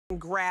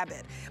grab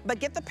it. But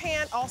get the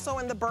pant also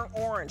in the burnt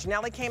orange.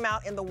 Nellie came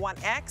out in the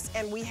 1X,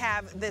 and we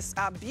have this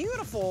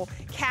beautiful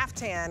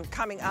caftan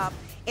coming up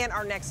in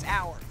our next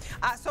hour.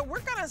 So we're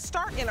gonna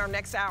start in our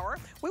next hour.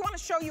 We wanna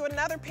show you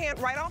another pant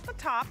right off the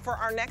top for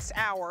our next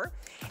hour.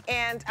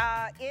 And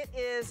it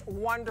is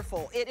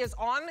wonderful. It is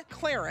on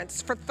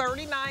clearance for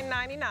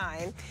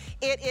 $39.99.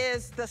 It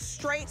is the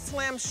straight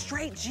slim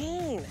straight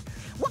jean.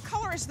 What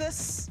color is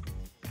this?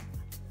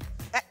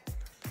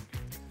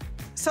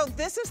 So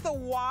this is the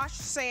wash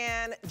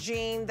sand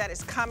jean that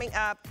is coming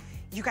up.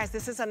 You guys,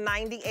 this is a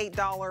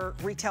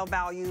 $98 retail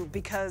value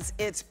because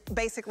it's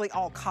basically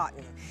all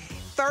cotton.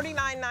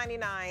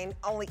 $39.99,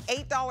 only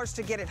 $8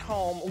 to get it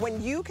home.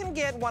 When you can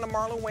get one of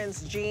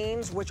MarlaWynne's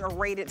jeans, which are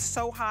rated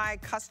so high,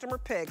 customer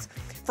picks,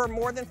 for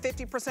more than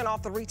 50%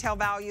 off the retail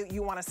value,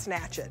 you wanna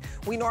snatch it.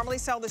 We normally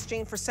sell this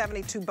jean for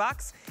 72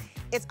 bucks.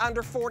 It's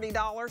under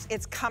 $40.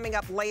 It's coming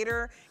up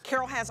later.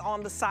 Carol has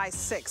on the size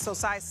 6, so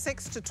size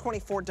 6 to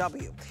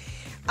 24W.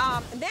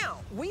 Now,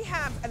 we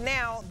have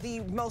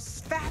the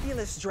most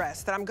fabulous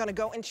dress that I'm gonna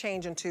go and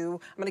change into.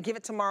 I'm gonna give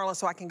it to Marla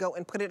so I can go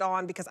and put it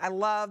on because I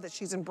love that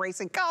she's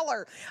embracing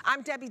color.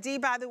 I'm Debbie D,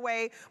 by the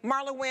way.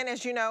 MarlaWynne,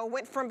 as you know,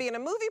 went from being a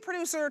movie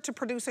producer to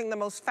producing the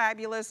most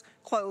fabulous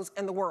clothes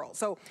in the world.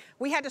 So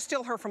we had to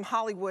steal her from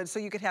Hollywood so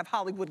you could have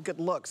Hollywood good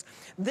looks.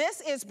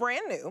 This is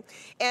brand new,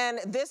 and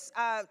this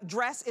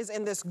dress is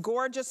in this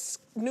gorgeous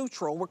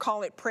neutral. We're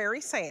calling it Prairie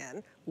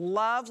Sand.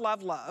 Love,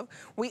 love, love.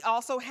 We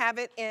also have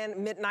it in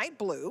midnight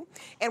blue,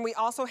 and we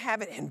also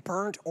have it in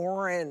burnt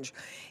orange.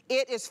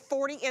 It is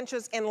 40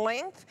 inches in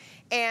length,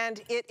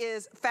 and it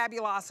is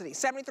fabulosity.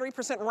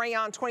 73%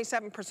 rayon,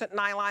 27%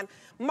 nylon.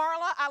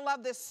 Marla, I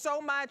love this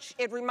so much.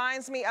 It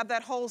reminds me of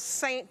that whole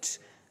Saint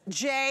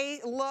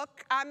J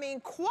look. I mean,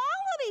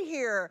 quality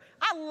here.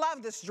 I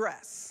love this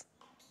dress.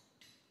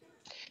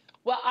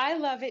 Well, I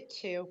love it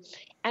too.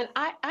 And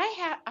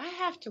I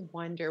have to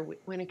wonder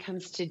when it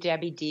comes to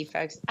Debbie D,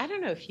 folks. I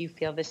don't know if you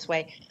feel this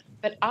way,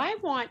 but I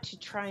want to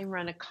try and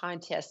run a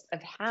contest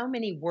of how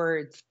many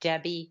words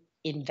Debbie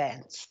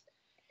invents.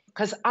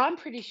 Because I'm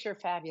pretty sure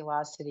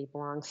fabulosity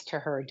belongs to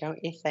her,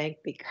 don't you think?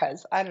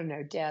 Because I don't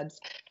know, Deb's.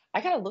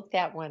 I got to look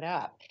that one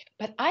up.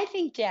 But I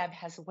think Deb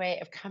has a way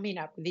of coming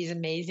up with these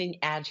amazing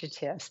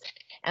adjectives.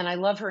 And I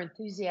love her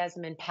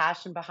enthusiasm and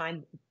passion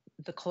behind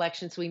the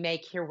collections we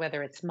make here,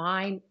 whether it's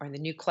mine or the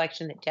new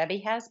collection that Debbie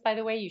has, by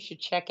the way, you should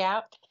check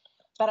out.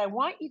 But I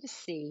want you to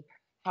see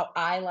how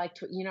I like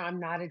to, you know, I'm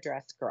not a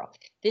dress girl.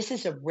 This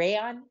is a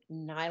rayon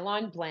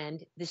nylon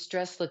blend. This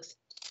dress looks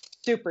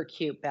super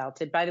cute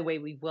belted. By the way,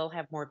 we will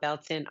have more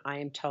belts in, I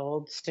am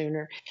told,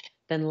 sooner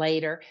than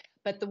later.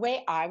 But the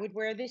way I would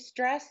wear this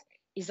dress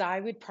is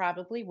I would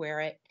probably wear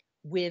it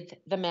with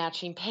the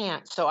matching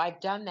pants. So I've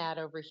done that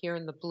over here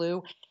in the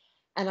blue,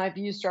 and I've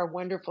used our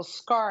wonderful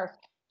scarf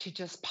to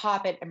just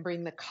pop it and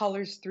bring the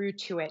colors through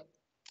to it.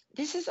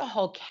 This is a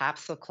whole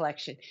capsule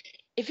collection.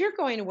 If you're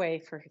going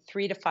away for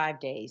 3 to 5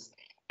 days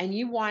and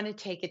you want to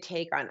take a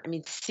take on, I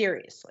mean,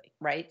 seriously,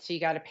 right? So you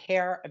got a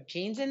pair of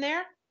jeans in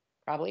there,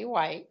 probably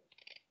white.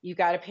 You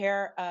got a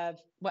pair of,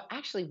 well,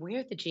 actually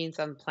wear the jeans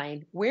on the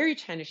plane, wear your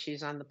tennis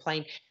shoes on the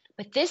plane.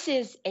 But this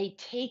is a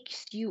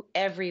takes you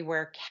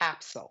everywhere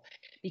capsule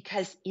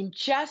because in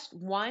just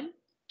 1,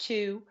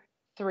 2,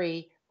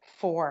 3,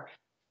 4,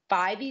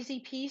 5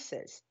 easy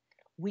pieces,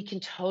 we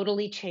can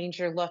totally change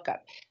your look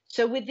up.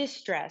 So with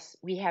this dress,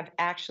 we have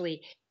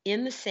actually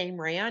in the same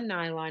rayon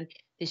nylon,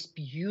 this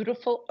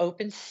beautiful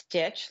open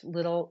stitch,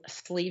 little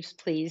sleeves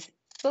please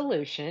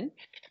solution,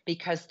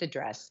 because the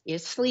dress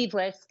is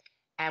sleeveless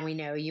and we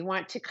know you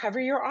want to cover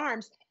your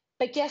arms.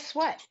 But guess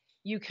what?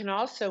 You can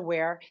also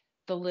wear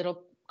the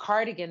little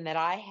cardigan that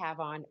I have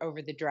on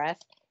over the dress.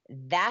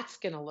 That's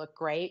gonna look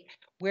great.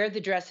 Wear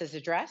the dress as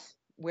a dress.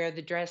 Wear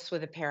the dress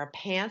with a pair of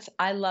pants.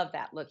 I love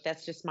that look.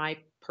 That's just my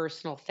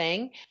personal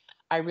thing.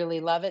 I really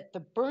love it.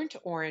 The burnt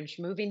orange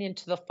moving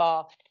into the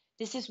fall.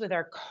 This is with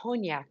our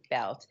cognac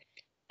belt,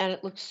 and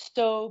it looks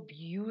so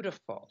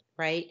beautiful,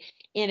 right?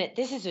 In it,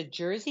 this is a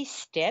jersey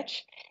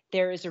stitch.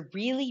 There is a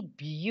really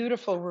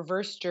beautiful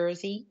reverse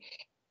jersey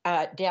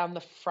down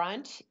the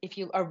front.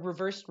 A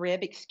reversed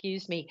rib,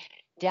 excuse me,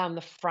 down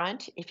the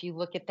front. If you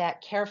look at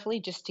that carefully,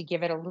 just to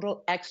give it a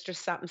little extra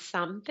something,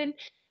 something.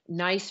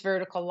 Nice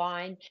vertical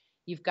line.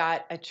 You've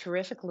got a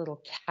terrific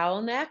little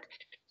cowl neck.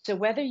 So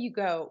whether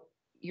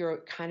you're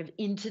kind of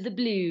into the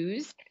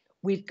blues,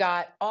 we've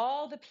got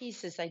all the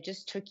pieces I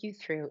just took you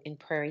through in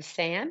Prairie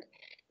Sand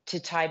to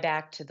tie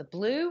back to the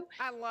blue.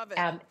 I love it.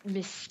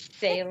 Miss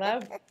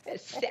Sayla,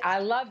 I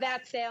love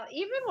that Sayla.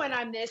 Even when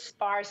I'm this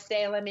far,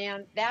 Sayla,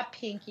 man, that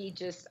pinky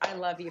I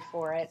love you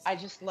for it. I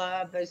just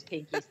love those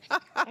pinkies.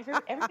 Ever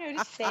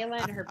notice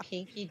Sayla and her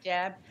pinky,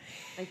 Deb?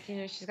 Like, you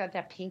know, she's got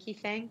that pinky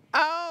thing.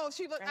 Oh,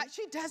 right?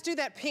 she does do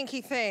that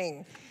pinky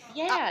thing.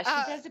 Yeah,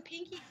 she does a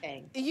pinky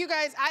thing. You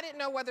guys, I didn't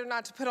know whether or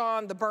not to put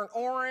on the burnt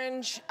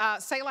orange.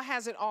 Sayla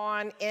has it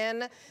on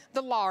in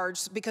the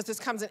large because this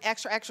comes in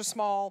extra, extra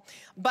small.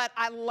 But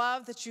I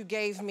love that you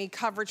gave me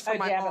coverage for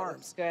my arms.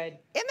 Looks good.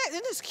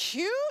 Isn't this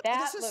cute?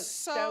 That this is looks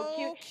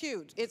so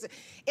cute. It's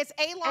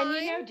A-line.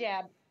 And you know,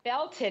 Deb,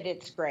 Belted,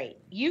 it's great.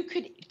 You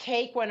could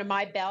take one of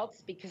my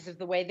belts because of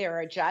the way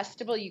they're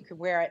adjustable. You could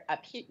wear it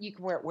up here. You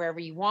can wear it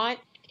wherever you want.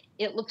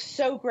 It looks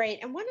so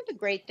great. And one of the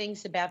great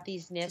things about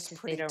these This is knits is they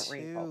pretty don't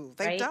wrinkle, too.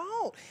 They right?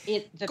 don't.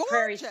 The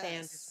prairie sand is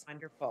Gorgeous.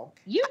 wonderful.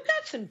 You've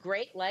got some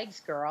great legs,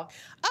 girl.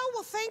 Oh,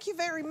 well, thank you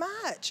very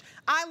much.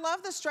 I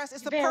love this dress.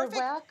 It's You're the very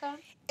perfect, welcome.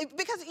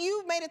 because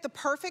you made it the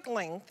perfect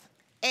length.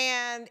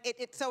 And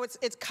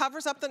it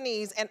covers up the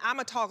knees, and I'm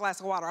a tall glass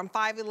of water. I'm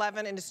 5'11",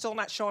 and it's still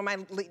not showing my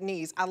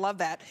knees. I love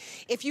that.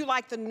 If you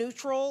like the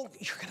neutral,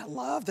 you're gonna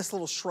love this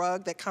little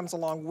shrug that comes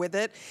along with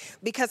it,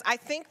 because I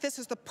think this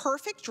is the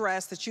perfect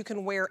dress that you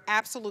can wear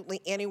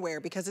absolutely anywhere,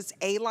 because it's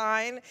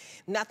A-line,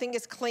 nothing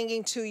is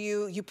clinging to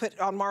you. You put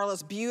on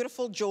Marla's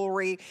beautiful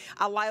jewelry.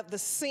 I love the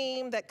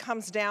seam that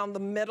comes down the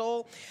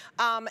middle.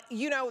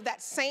 You know,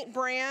 that Saint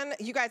brand,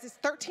 you guys, it's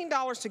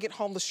 $13 to get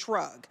home the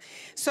shrug.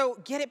 So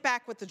get it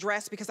back with the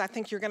dress, because I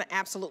think you're gonna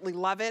absolutely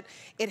love it.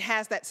 It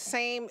has that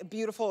same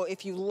beautiful,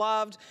 if you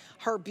loved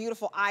her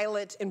beautiful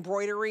eyelet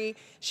embroidery,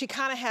 she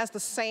kind of has the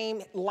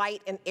same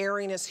light and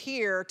airiness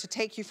here to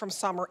take you from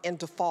summer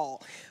into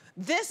fall.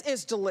 This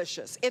is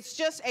delicious. It's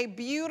just a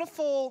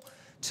beautiful,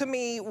 to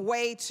me,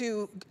 way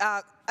to,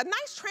 a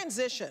nice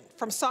transition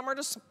from summer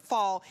to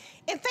fall.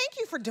 And thank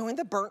you for doing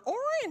the burnt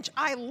orange.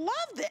 I love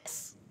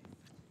this.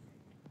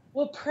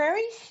 Well,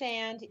 prairie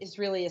sand is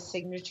really a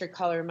signature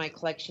color in my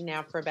collection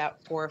now for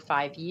about 4 or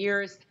 5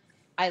 years.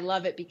 I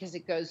love it because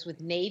it goes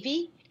with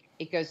navy,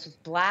 it goes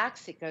with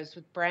blacks, it goes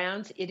with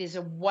browns. It is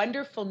a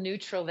wonderful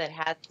neutral that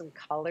has some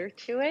color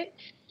to it.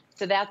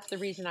 So that's the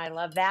reason I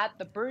love that.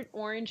 The burnt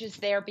orange is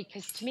there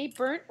because to me,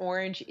 burnt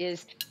orange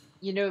is,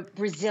 you know,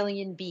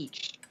 Brazilian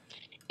beach.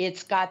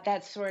 It's got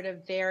that sort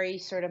of very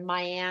sort of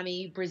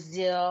Miami,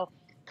 Brazil,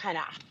 kind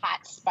of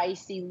hot,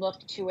 spicy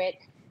look to it.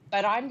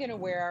 But I'm going to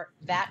wear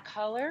that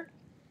color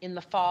in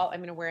the fall. I'm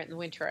going to wear it in the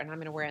winter, and I'm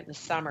going to wear it in the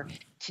summer.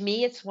 To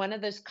me, it's one of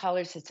those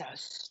colors that's a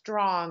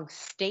strong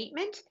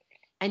statement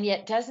and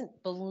yet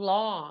doesn't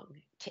belong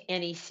to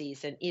any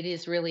season. It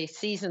is really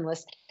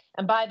seasonless.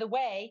 And by the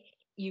way,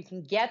 you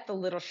can get the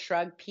little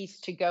shrug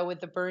piece to go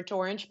with the burnt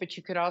orange, but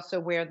you could also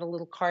wear the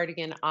little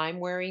cardigan I'm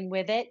wearing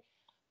with it.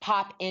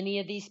 Pop any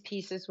of these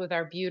pieces with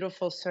our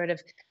beautiful sort of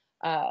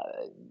uh,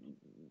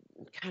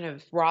 kind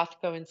of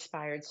Rothko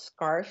inspired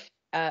scarf,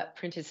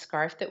 printed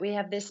scarf that we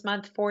have this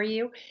month for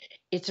you.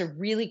 It's a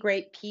really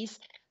great piece.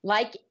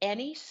 Like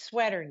any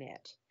sweater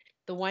knit,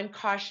 the one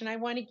caution I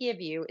want to give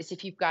you is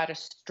if you've got a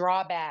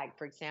straw bag,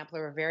 for example,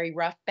 or a very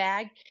rough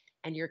bag,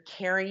 and you're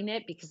carrying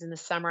it, because in the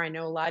summer, I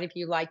know a lot of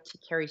you like to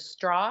carry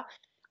straw.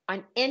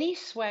 On any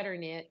sweater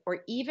knit or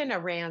even a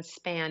rayon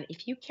span,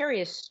 if you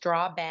carry a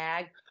straw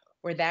bag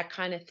or that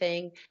kind of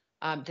thing,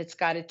 that's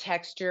got a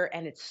texture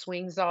and it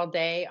swings all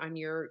day on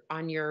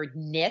your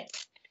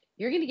knits,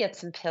 you're going to get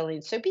some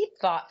pilling. So be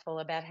thoughtful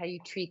about how you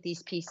treat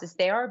these pieces.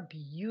 They are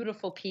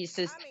beautiful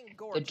pieces. I mean,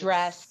 The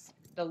dress,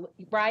 gorgeous.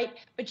 the right,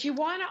 but you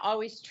want to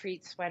always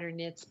treat sweater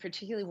knits,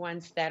 particularly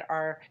ones that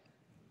are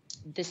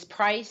this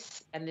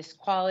price and this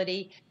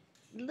quality,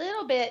 a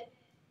little bit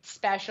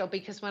special,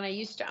 because when I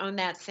used to own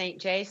that St.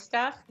 J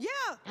stuff, Yeah,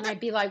 and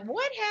I'd be like,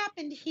 what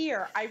happened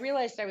here? I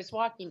realized I was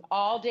walking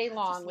all day I just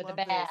long with a love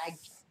bag,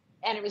 this.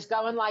 and it was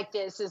going like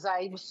this as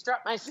I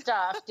strut my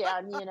stuff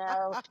down,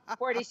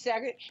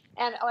 42nd.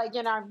 And like,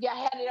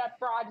 I headed up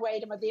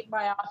Broadway to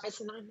my office,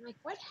 and I'm like,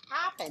 what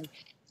happened?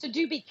 So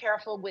do be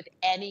careful with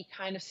any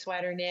kind of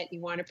sweater knit.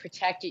 You want to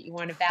protect it. You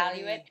want to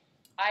value it.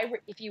 Honey.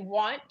 If you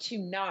want to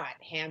not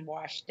hand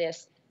wash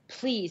this,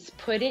 please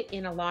put it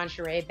in a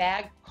lingerie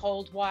bag,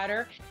 cold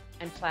water,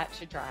 and flat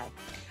to dry.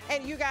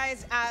 And you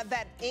guys,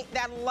 that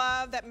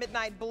love that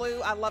midnight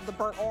blue. I love the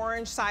burnt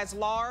orange, size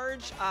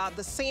large.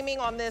 The seaming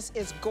on this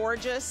is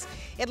gorgeous.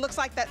 It looks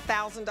like that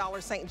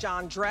 $1,000 St.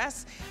 John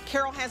dress.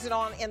 Carol has it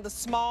on in the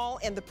small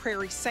in the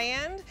prairie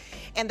sand,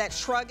 and that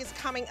shrug is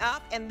coming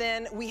up. And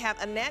then we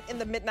have Annette in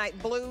the midnight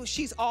blue.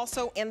 She's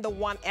also in the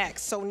 1X.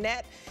 So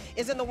Annette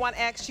is in the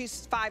 1X.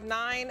 She's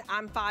 5'9",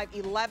 I'm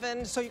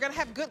 5'11". So you're gonna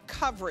have good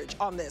coverage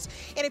on this.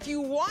 And if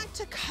you want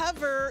to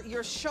cover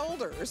your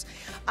shoulders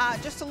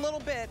just a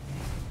little bit,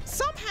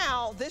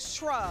 somehow this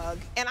shrug,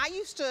 and I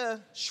used to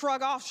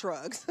shrug off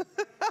shrugs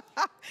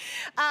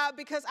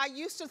because I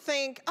used to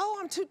think, oh,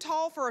 I'm too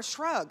tall for a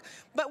shrug.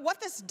 But what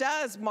this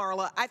does,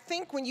 Marla, I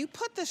think when you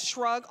put this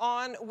shrug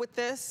on with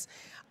this,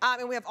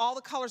 and we have all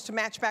the colors to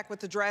match back with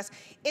the dress,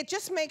 it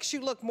just makes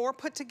you look more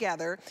put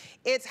together.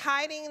 It's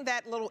hiding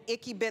that little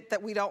icky bit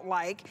that we don't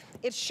like.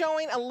 It's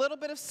showing a little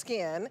bit of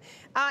skin,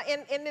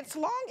 and it's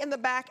long in the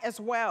back as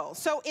well.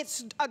 So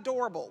it's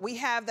adorable. We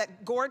have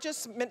that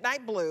gorgeous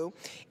midnight blue,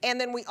 and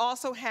then we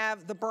also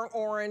have the burnt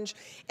orange,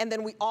 and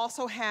then we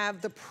also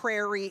have the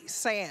prairie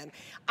sand.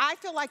 I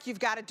feel like you've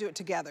got to do it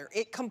together.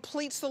 It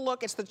completes the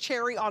look. It's the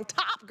cherry on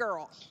top,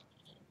 girl.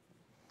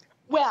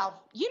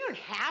 Well, you don't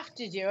have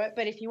to do it,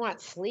 but if you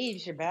want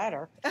sleeves, you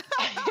better.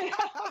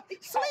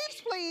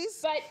 Sleeves, please.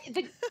 But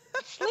the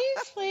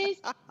sleeves,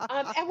 please.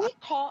 And we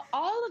call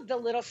all of the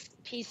little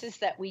pieces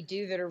that we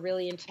do that are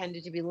really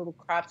intended to be little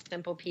cropped,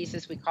 simple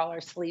pieces, we call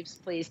our sleeves,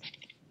 please.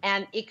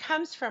 And it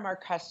comes from our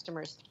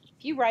customers.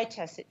 if you write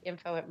to us at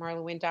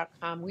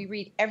info@marlawynne.com, we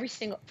read every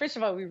single, first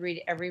of all, we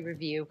read every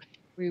review.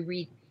 We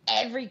read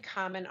every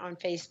comment on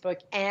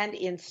Facebook and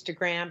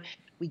Instagram.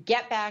 We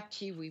get back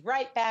to you. We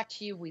write back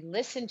to you. We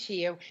listen to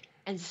you.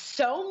 And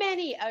so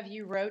many of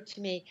you wrote to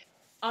me,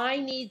 I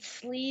need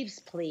sleeves,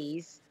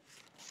 please.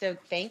 So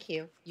thank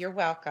you. You're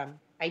welcome.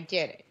 I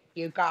did it.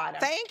 You got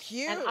them. Thank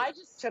And you. I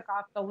just took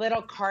off the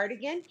little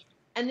cardigan.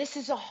 And this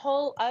is a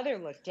whole other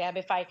look, Deb.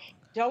 If I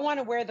don't want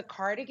to wear the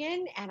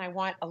cardigan and I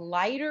want a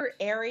lighter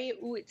area,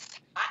 ooh, it's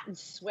hot and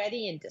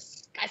sweaty and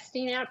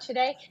disgusting out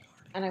today,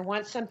 and I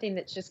want something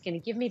that's just going to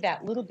give me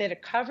that little bit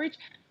of coverage,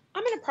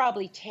 I'm going to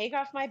probably take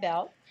off my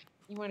belt.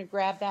 You want to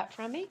grab that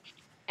from me?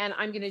 And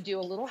I'm going to do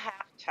a little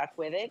half tuck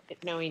with it,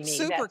 knowing me.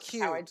 Super That's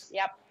how cute.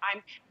 yep.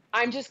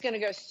 I'm just going to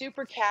go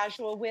super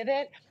casual with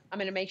it. I'm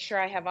going to make sure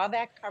I have all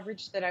that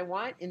coverage that I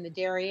want in the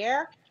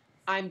derriere.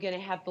 I'm going to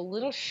have the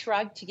little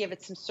shrug to give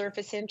it some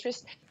surface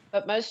interest.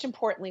 But most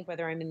importantly,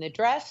 whether I'm in the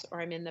dress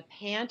or I'm in the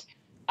pant,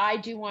 I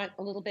do want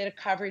a little bit of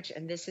coverage,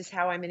 and this is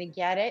how I'm going to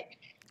get it.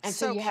 And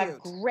so So you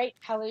have cute. great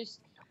colors,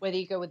 whether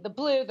you go with the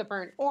blue, the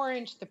burnt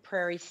orange, the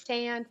prairie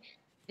sand.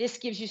 This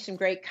gives you some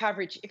great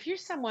coverage. If you're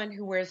someone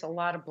who wears a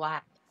lot of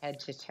black head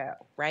to toe,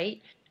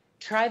 right?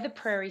 Try the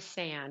prairie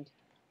sand.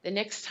 The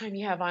next time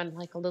you have on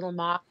like a little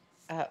mock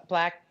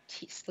black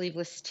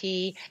sleeveless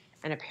tee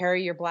and a pair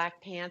of your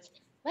black pants,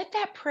 let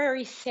that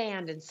prairie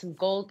sand and some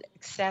gold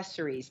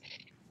accessories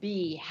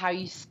be how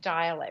you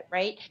style it,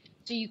 right?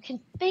 So you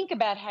can think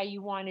about how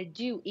you want to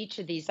do each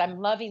of these. I'm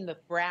loving the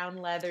brown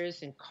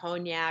leathers and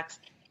cognacs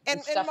and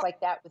And stuff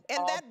like that with and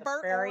all that the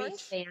burnt prairie orange.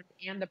 sand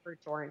and the burnt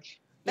orange.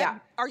 That, Yeah.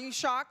 are you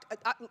shocked?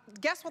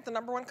 Guess what the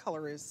 #1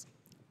 color is?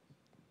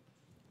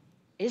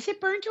 Is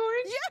it burnt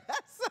orange?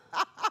 Yes.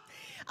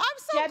 I'm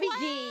so Debbie glad.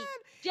 D.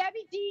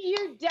 Debbie D,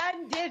 you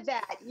done did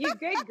that. You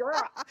good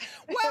girl.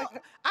 Well,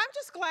 I'm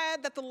just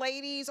glad that the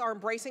ladies are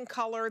embracing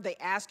color. They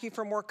ask you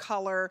for more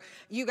color.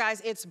 You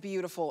guys, it's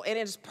beautiful. And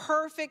it's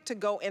perfect to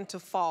go into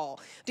fall.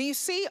 Do you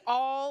see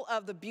all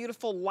of the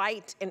beautiful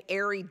light and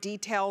airy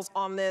details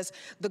on this?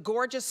 The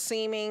gorgeous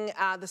seaming.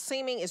 The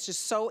seaming is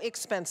just so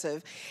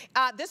expensive.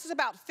 This is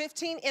about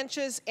 15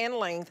 inches in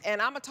length,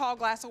 and I'm a tall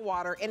glass of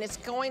water, and it's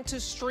going to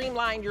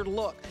streamline your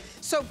look.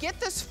 So get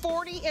this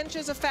 40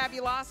 inches of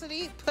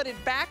fabulosity, put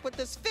it back with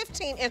this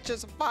 15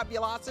 inches of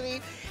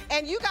fabulosity,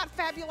 and you got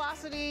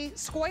fabulosity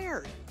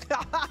squared.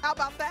 How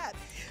about that?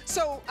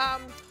 So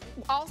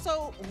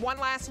also one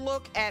last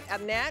look at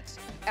Annette,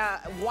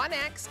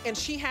 1X, and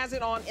she has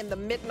it on in the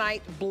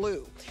midnight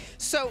blue.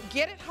 So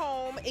get it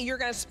home. You're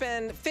going to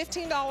spend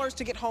 $15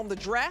 to get home the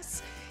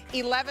dress,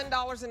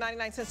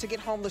 $11.99 to get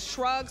home the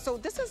shrug. So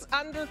this is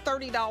under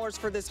 $30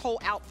 for this whole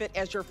outfit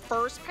as your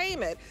first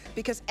payment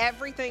because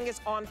everything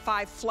is on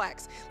 5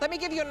 Flex. Let me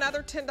give you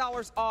another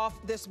 $10 off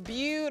this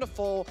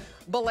beautiful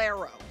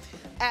bolero.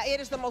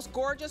 It is the most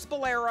gorgeous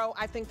bolero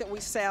I think that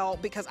we sell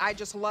because I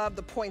just love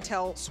the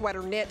pointelle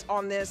sweater knit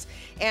on this,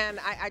 and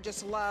I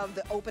just love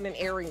the open and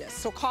airiness.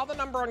 So call the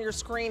number on your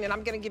screen and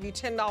I'm gonna give you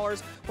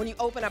 $10 when you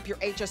open up your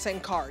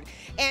HSN card.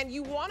 And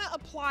you wanna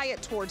apply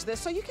it towards this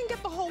so you can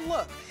get the whole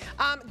look.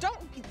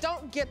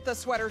 Don't get the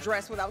sweater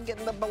dress without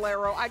getting the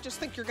bolero. I just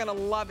think you're gonna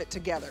love it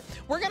together.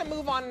 We're gonna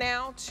move on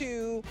now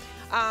to,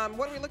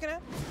 what are we looking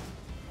at?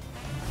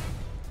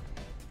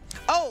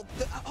 Oh,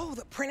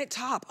 the printed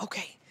top,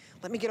 okay.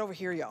 Let me get over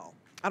here, y'all.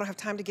 I don't have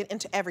time to get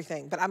into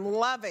everything, but I'm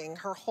loving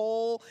her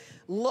whole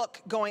look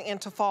going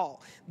into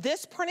fall.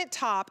 This printed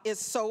top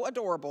is so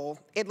adorable.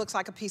 It looks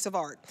like a piece of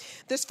art.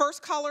 This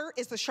first color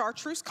is the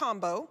chartreuse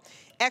combo,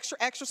 extra,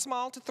 extra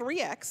small to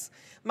 3X.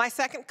 My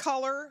second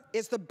color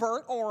is the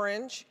burnt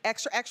orange,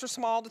 extra, extra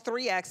small to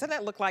 3X. Doesn't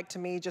that look like to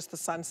me just the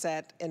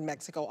sunset in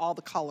Mexico, all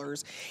the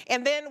colors?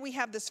 And then we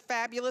have this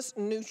fabulous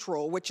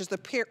neutral, which is the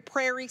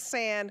prairie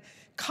sand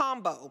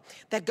combo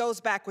that goes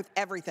back with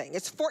everything.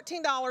 It's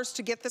 $14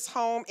 to get this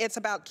home. It's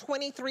about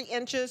 23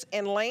 inches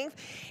in length.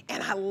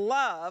 And I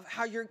love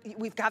how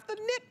we've got the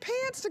knit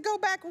pants to go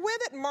back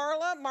with it.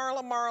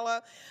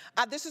 Marla.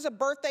 This is a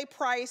birthday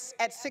price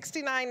at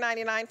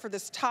 $69.99 for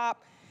this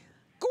top.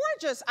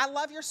 Gorgeous. I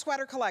love your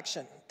sweater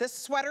collection. This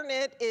sweater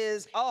knit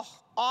is, oh,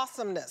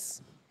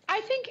 awesomeness.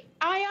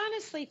 I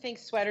honestly think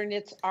sweater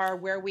knits are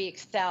where we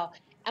excel.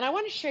 And I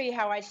want to show you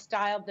how I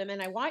styled them.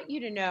 And I want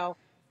you to know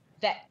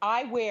that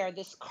I wear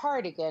this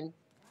cardigan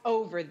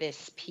over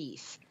this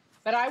piece.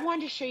 But I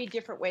want to show you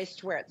different ways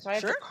to wear it. So I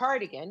have the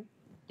cardigan.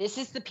 This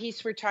is the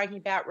piece we're talking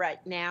about right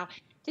now.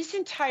 This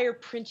entire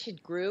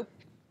printed group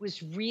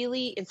was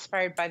really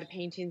inspired by the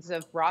paintings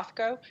of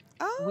Rothko.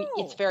 Oh.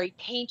 It's very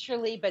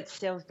painterly, but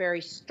still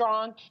very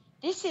strong.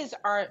 This is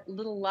our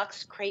little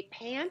luxe crepe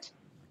pant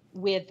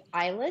with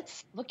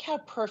eyelets. Look how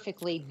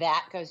perfectly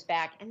that goes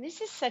back. And this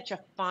is such a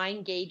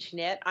fine gauge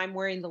knit. I'm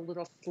wearing the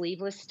little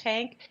sleeveless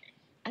tank,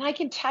 and I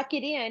can tuck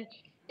it in.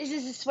 This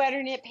is a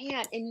sweater knit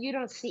pant, and you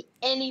don't see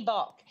any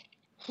bulk.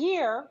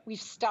 Here, we've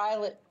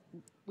styled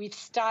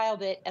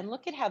it, and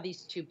look at how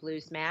these two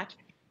blues match.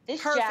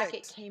 This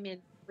jacket came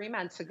in 3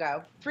 months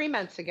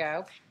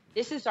ago.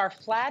 This is our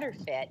flatter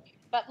fit,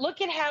 but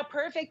look at how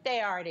perfect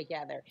they are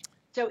together.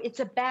 So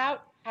it's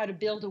about how to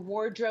build a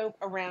wardrobe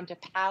around a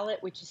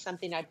palette, which is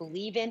something I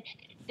believe in.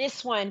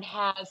 This one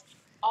has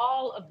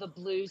all of the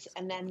blues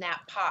and then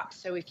that pop.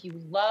 So if you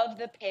love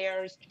the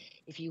pears,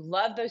 if you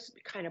love those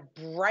kind of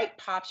bright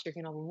pops, you're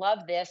going to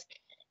love this.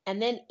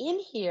 And then in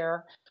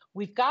here,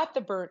 we've got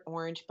the burnt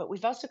orange, but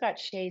we've also got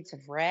shades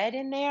of red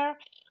in there.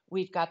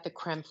 We've got the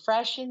creme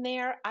fraiche in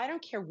there. I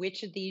don't care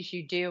which of these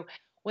you do.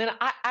 When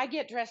I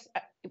get dressed,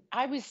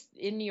 I was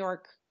in New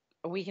York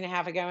a week and a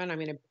half ago, and I'm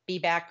going to be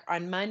back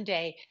on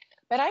Monday.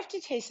 But I have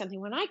to tell you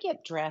something. When I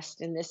get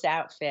dressed in this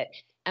outfit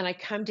and I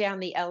come down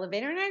the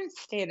elevator, and I don't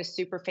stay at a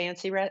super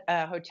fancy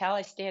hotel,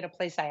 I stay at a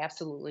place I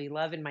absolutely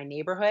love in my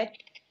neighborhood.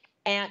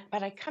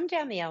 But I come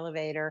down the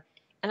elevator,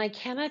 and I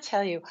cannot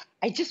tell you,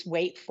 I just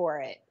wait for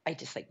it. I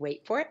just like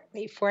wait for it,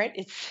 wait for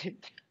it.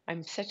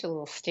 I'm such a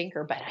little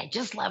stinker, but I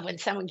just love when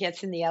someone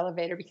gets in the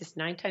elevator because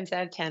 9 times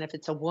out of 10, if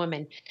it's a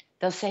woman,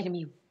 they'll say to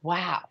me,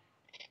 "Wow,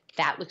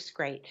 that looks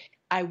great."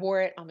 I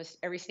wore it almost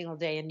every single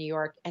day in New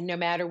York. And no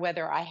matter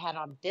whether I had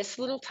on this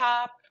little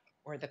top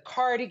or the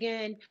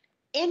cardigan,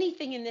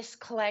 anything in this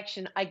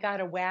collection, I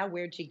got a wow,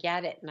 where'd you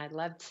get it? And I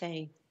loved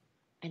saying,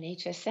 an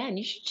HSN,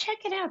 you should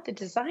check it out. The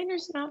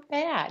designer's not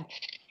bad.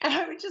 And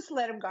I would just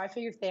let them go. I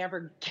figure if they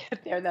ever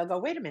get there, they'll go,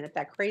 wait a minute,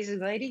 that crazy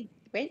lady,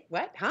 wait,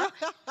 what, huh?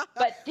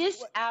 But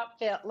this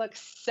outfit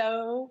looks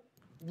so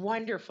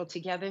wonderful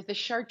together. The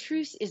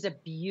chartreuse is a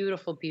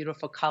beautiful,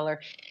 beautiful color.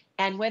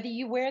 And whether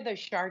you wear those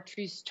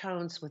chartreuse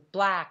tones with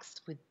blacks,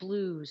 with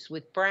blues,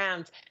 with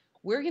browns,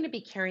 we're going to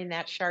be carrying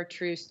that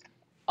chartreuse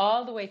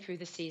all the way through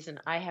the season.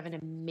 I have an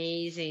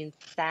amazing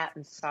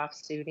satin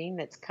soft suiting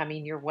that's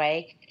coming your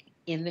way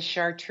in the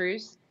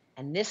chartreuse,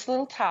 and this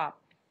little top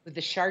with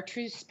the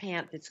chartreuse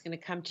pant that's going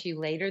to come to you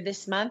later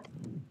this month,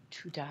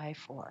 to die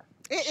for.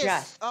 It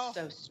just is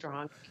so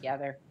strong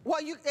together.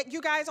 Well,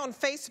 you guys on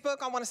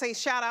Facebook, I want to say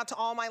shout out to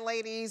all my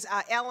ladies.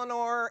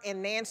 Eleanor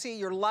and Nancy,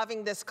 you're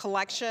loving this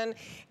collection.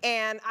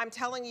 And I'm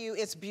telling you,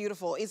 it's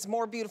beautiful. It's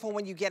more beautiful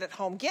when you get it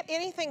home. Get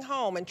anything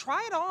home and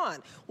try it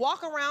on.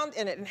 Walk around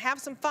in it and have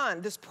some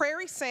fun. This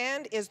prairie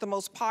sand is the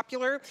most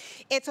popular.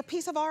 It's a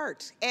piece of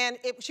art. And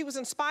she was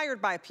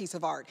inspired by a piece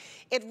of art.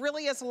 It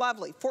really is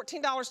lovely.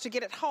 $14 to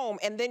get it home.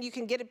 And then you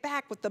can get it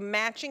back with the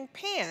matching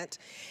pant,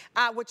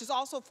 which is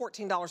also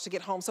 $14 to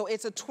get home. So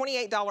it's a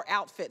 $28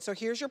 outfit. So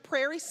here's your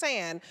prairie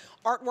sand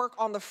artwork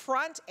on the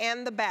front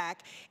and the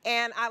back.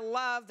 And I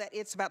love that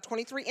it's about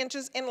 23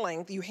 inches in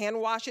length. You hand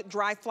wash it,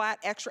 dry flat,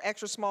 extra,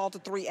 extra small to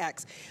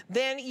 3X.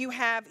 Then you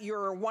have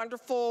your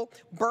wonderful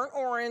burnt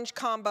orange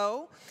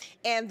combo.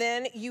 And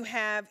then you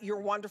have your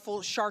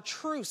wonderful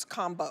chartreuse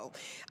combo.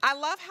 I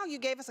love how you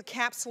gave us a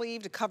cap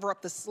sleeve to cover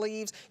up the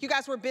sleeves. You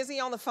guys were busy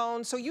on the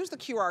phone, so use the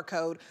QR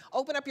code.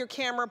 Open up your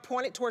camera,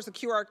 point it towards the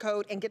QR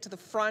code, and get to the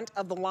front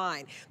of the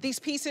line. These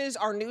pieces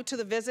are new to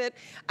the visit,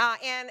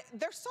 and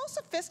they're so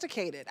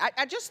sophisticated.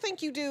 I just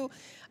think you do,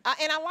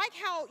 and I like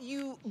how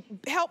you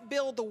help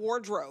build the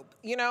wardrobe,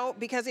 you know,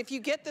 because if you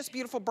get this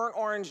beautiful burnt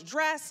orange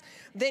dress,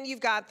 then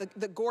you've got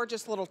the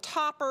gorgeous little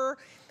topper.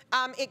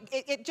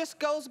 It just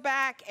goes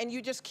back, and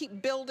you just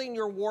keep building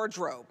your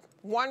wardrobe.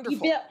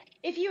 Wonderful.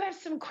 If you have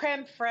some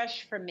creme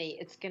fraiche for me,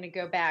 it's going to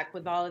go back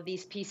with all of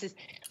these pieces.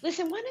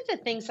 Listen, one of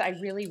the things I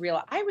really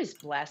realized, I was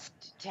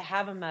blessed to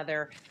have a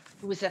mother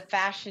who was a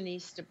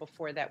fashionista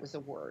before that was a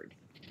word.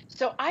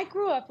 So I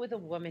grew up with a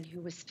woman who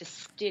was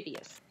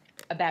fastidious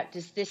about,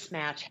 does this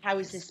match? How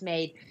is this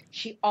made?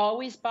 She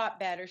always bought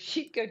better.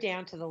 She'd go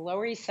down to the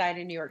Lower East Side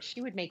of New York.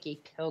 She would make a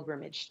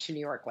pilgrimage to New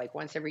York like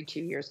once every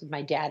 2 years with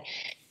my dad.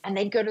 And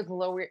they'd go to the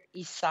Lower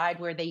East Side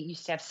where they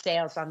used to have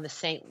sales on the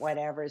Saint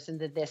whatevers and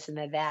the this and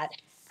the that.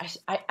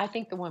 I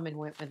think the woman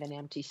went with an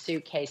empty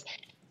suitcase.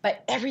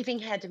 But everything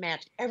had to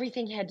match.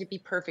 Everything had to be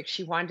perfect.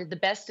 She wanted the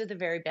best of the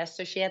very best,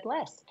 so she had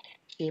less.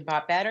 She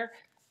bought better,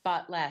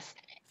 bought less.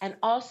 And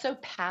also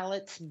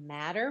palettes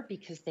matter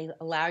because they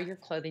allow your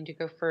clothing to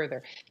go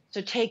further.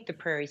 So take the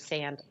prairie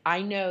sand.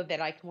 I know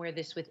that I can wear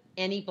this with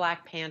any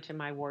black pant in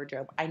my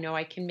wardrobe. I know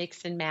I can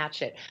mix and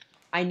match it.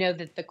 I know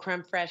that the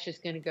creme fraiche is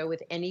going to go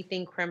with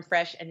anything creme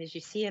fraiche. And as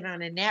you see it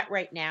on Annette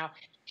right now,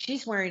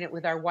 she's wearing it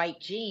with our white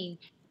jean,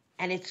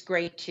 and it's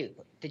great too.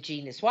 The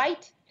jean is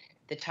white,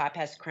 the top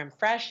has creme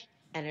fraiche,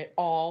 and it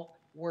all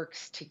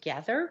works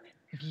together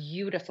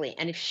beautifully.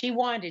 And if she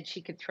wanted,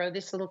 she could throw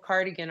this little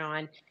cardigan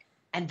on,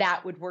 and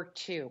that would work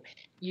too.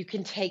 You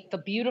can take the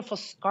beautiful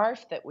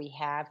scarf that we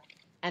have,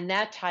 and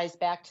that ties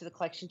back to the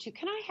collection too.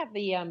 Can I have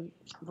the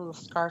little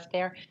scarf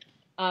there?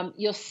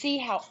 You'll see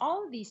how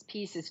all of these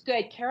pieces,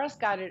 good, Carol's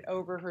got it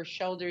over her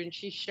shoulder and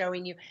she's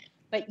showing you,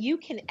 but you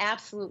can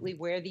absolutely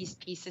wear these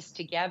pieces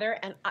together.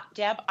 And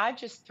Deb, I've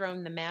just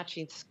thrown the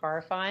matching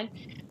scarf on.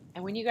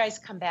 And when you guys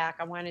come back,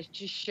 I want to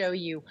just show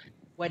you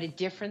what a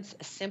difference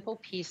a simple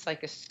piece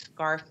like a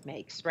scarf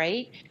makes,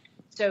 right?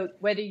 So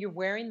whether you're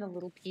wearing the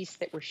little piece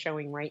that we're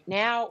showing right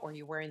now, or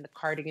you're wearing the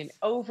cardigan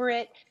over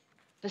it,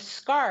 the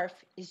scarf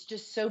is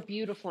just so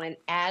beautiful and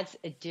adds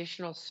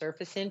additional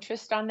surface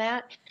interest on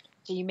that.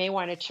 So you may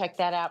want to check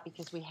that out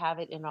because we have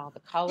it in all the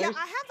colors. Yeah,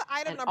 I have the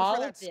item number all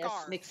for that of this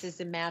scarf. mixes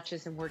and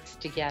matches and works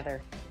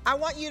together. I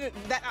want you to,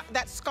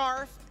 that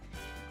scarf,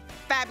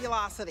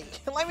 fabulosity.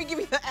 Let me give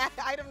you the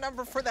item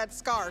number for that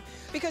scarf,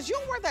 because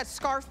you'll wear that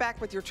scarf back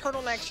with your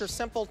turtlenecks, your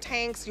simple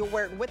tanks. You'll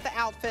wear it with the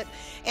outfit,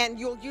 and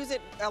you'll use it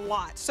a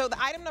lot. So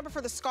the item number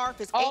for the scarf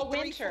is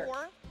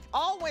 834.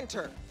 All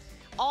winter.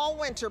 All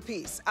winter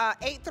piece,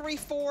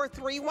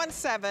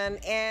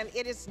 834-317, and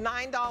it is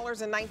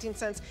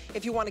 $9.19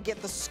 if you want to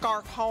get the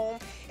scarf home.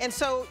 And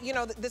so, you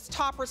know, this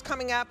topper's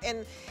coming up,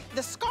 and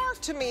the scarf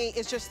to me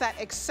is just that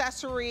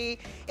accessory.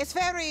 It's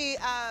very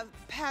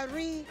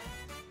Paris,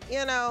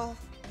 you know.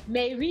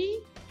 Mary,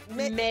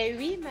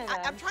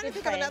 I'm trying to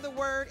think of another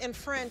word in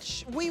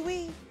French. Oui,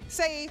 oui.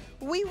 Say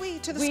oui, oui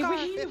to the scarf.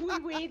 Oui, oui,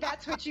 oui,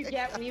 that's what you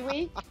get, oui,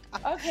 oui.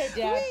 Okay,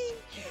 Deb. Oui.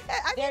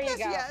 I there think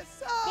you go.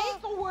 Yes.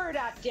 Make a word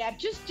up, Deb.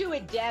 Just do a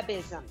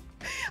Debism.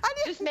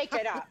 Just make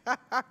it up.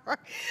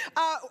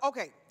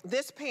 Okay,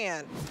 this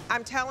pan,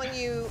 I'm telling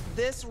you,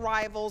 this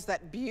rivals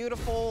that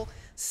beautiful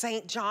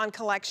St. John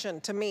collection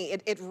to me.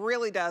 It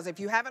really does. If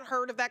you haven't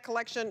heard of that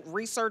collection,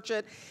 research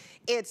it.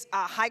 It's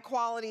a high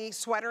quality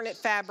sweater knit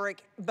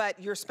fabric, but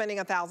you're spending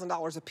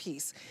 $1,000 a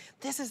piece.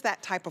 This is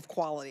that type of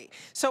quality.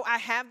 So I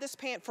have this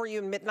pant for you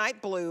in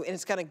midnight blue, and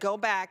it's gonna go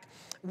back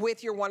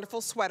with your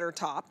wonderful sweater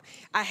top.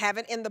 I have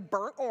it in the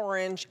burnt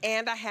orange,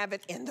 and I have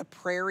it in the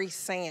prairie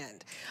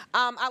sand.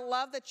 I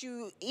love that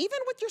you, even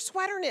with your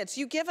sweater knits,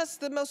 you give us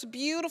the most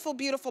beautiful,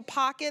 beautiful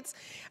pockets.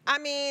 I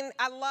mean,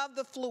 I love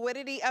the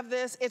fluidity of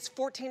this. It's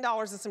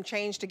 $14 and some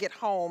change to get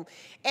home.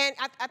 And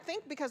I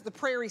think because the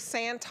prairie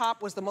sand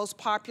top was the most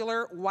popular,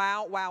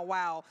 wow, wow,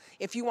 wow,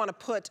 if you want to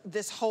put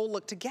this whole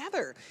look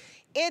together.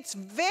 It's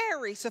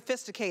very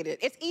sophisticated.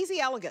 It's easy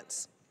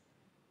elegance.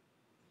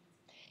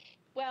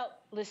 Well,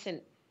 listen,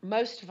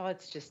 most of all,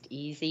 it's just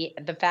easy.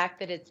 The fact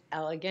that it's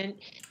elegant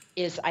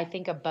is, I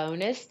think, a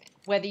bonus.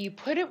 Whether you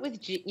put it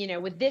with, you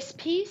know, with this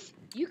piece,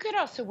 you could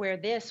also wear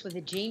this with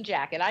a jean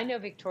jacket. I know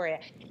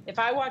Victoria, if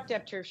I walked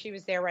up to her, if she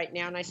was there right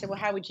now, and I said, well,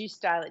 how would you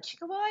style it? She'd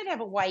go, well, I'd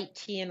have a white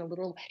tee and a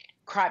little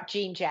crop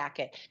jean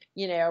jacket,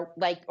 you know,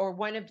 like, or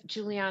one of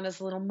Juliana's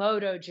little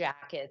moto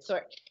jackets,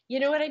 or, you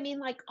know what I mean?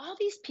 Like, all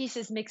these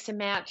pieces mix and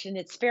match, and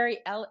it's very,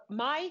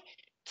 my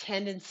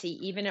tendency,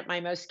 even at my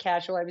most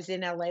casual, I was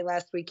in LA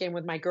last weekend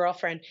with my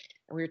girlfriend,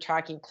 and we were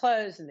talking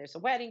clothes, and there's a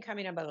wedding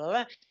coming up, blah, blah,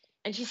 blah.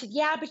 And she said,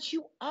 yeah, but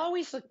you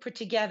always look put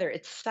together.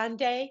 It's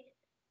Sunday,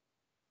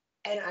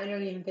 and I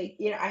don't even think,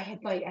 you know, I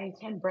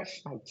hadn't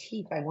brushed my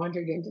teeth. I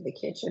wandered into the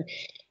kitchen,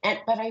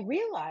 but I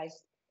realized,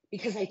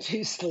 because I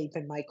do sleep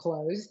in my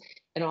clothes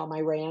and all my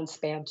rayon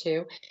span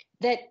too,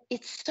 that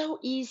it's so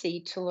easy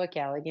to look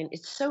elegant.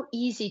 It's so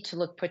easy to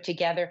look put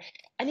together.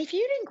 And if you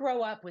didn't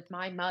grow up with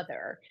my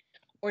mother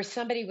or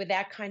somebody with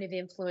that kind of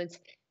influence,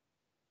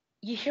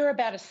 you hear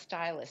about a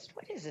stylist.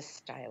 What is a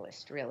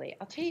stylist, really?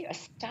 I'll tell you, a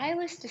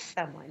stylist is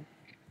someone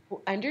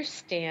who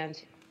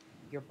understands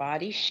your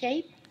body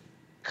shape,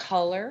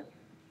 color,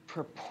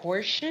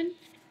 proportion,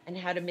 and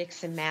how to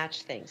mix and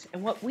match things.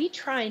 And what we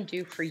try and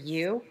do for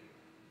you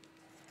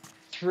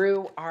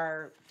through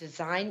our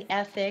design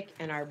ethic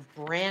and our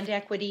brand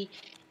equity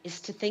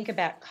is to think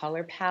about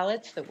color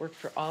palettes that work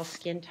for all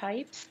skin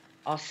types,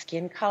 all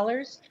skin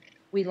colors.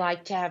 We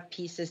like to have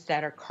pieces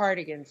that are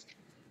cardigans,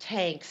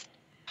 tanks,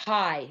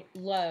 high,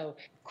 low,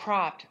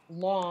 cropped,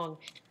 long.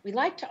 We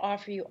like to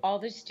offer you all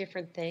those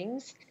different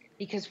things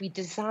because we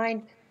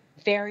design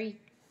very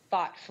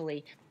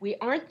thoughtfully. We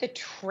aren't the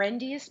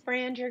trendiest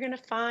brand you're going to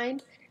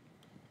find,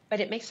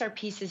 but it makes our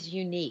pieces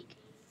unique.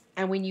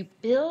 And when you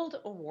build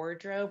a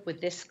wardrobe with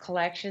this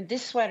collection,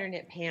 this sweater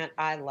knit pant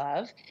I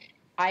love.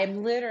 I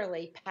am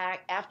literally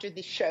packed after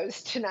the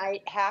shows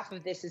tonight. Half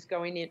of this is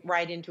going in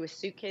right into a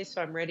suitcase,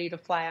 so I'm ready to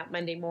fly out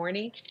Monday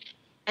morning.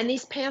 And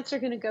these pants are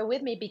going to go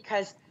with me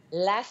because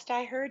last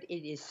I heard,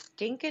 it is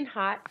stinking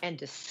hot and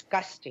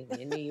disgusting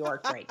in New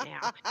York right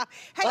now.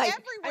 Hey, like,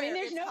 everywhere. I mean,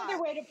 there's no other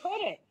way to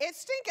put it.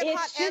 It's stinking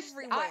hot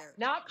everywhere.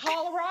 Not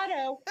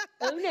Colorado.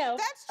 Oh, no.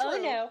 That's true.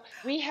 Oh, no.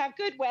 We have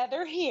good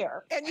weather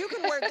here. And you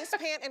can wear this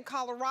pant in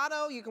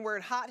Colorado. You can wear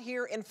it hot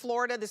here in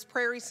Florida. This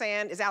prairie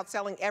sand is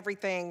outselling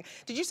everything.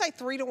 Did you say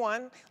 3 to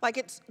 1? Like,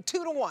 it's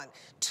 2 to 1.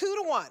 2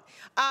 to 1.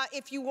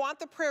 If you want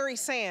the prairie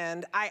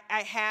sand, I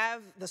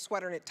have the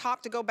sweater knit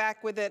top to go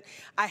back with it.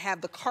 I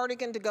have the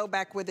cardigan to go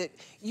back with it.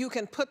 You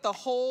can put the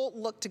whole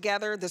look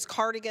together. This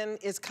cardigan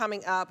is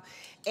coming up,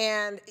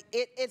 and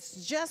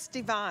it's just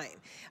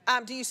divine.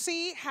 Do you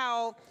see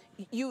how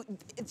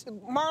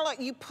Marla,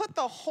 you put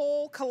the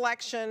whole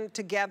collection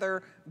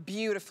together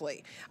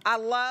beautifully. I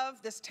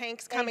love this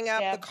tank's coming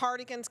up, the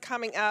cardigan's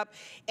coming up,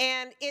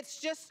 and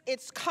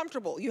it's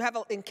comfortable. You have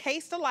an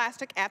encased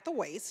elastic at the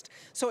waist,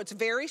 so it's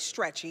very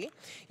stretchy.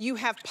 You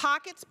have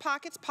pockets,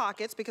 pockets,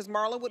 pockets, because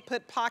Marla would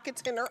put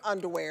pockets in her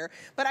underwear,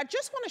 but I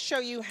just want to show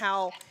you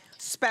how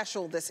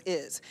special this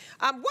is.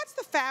 What's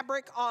the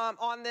fabric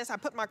on this? I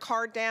put my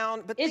card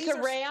down, but it's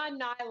a rayon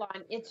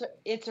nylon.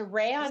 It's a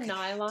rayon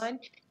nylon,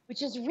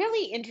 which is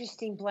really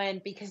interesting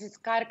blend because it's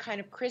got a kind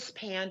of crisp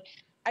hand.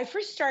 I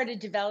first started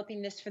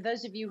developing this for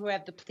those of you who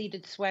have the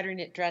pleated sweater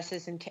knit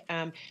dresses and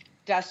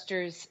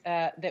dusters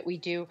that we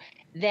do.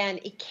 Then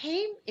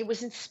it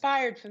was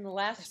inspired from the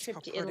last That's trip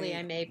so to Italy I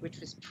pretty. made, which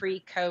was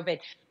pre-COVID.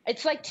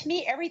 It's like, to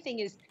me, everything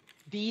is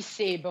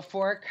BC,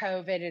 before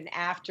COVID and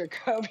after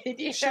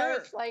COVID. Sure.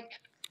 It's like,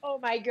 oh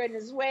my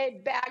goodness,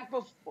 way back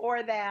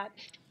before that.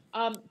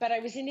 But I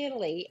was in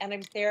Italy and I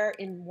was there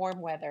in warm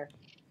weather.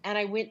 And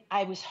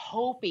I was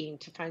hoping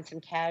to find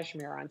some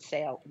cashmere on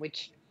sale,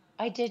 which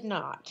I did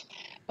not.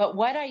 But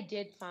what I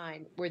did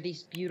find were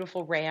these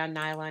beautiful rayon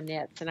nylon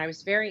knits. And I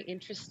was very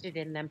interested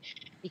in them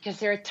because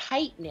they're a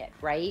tight knit,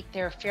 right?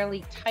 They're a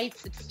fairly tight,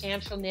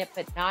 substantial knit,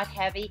 but not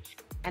heavy.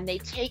 And they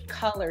take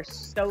color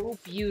so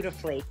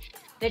beautifully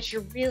that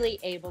you're really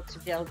able to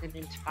build an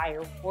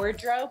entire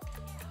wardrobe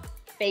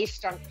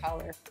based on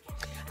color.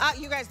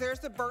 You guys, there's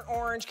the burnt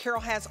orange Carol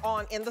has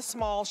on in the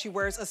small. She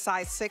wears a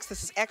size 6.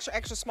 This is extra,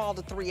 extra small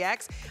to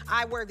 3X.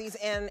 I wear these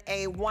in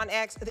a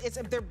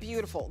 1X. They're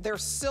beautiful. They're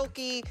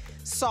silky,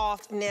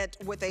 soft knit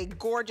with a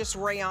gorgeous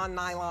rayon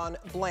nylon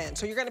blend.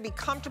 So you're gonna be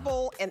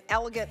comfortable and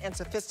elegant and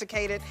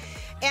sophisticated.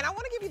 And I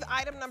wanna give you the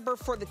item number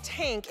for the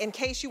tank in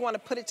case you wanna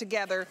put it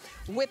together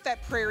with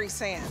that prairie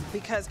sand,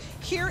 because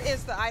here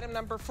is the item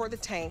number for the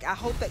tank. I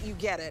hope that you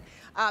get it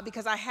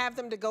because I have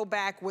them to go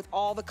back with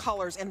all the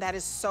colors, and that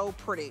is so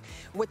pretty.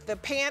 With the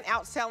pant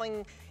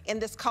outselling in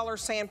this color,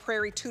 sand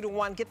prairie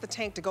 2-to-1, get the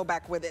tank to go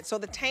back with it. So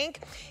the tank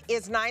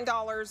is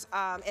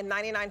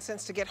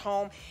 $9.99 to get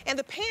home, and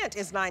the pant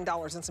is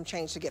 $9 and some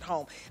change to get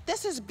home.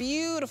 This is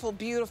beautiful,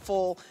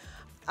 beautiful.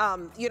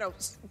 You know,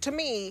 to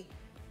me,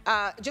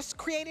 just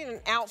creating an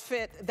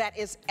outfit that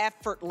is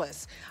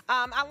effortless.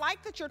 I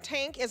like that your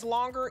tank is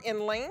longer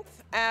in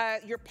length.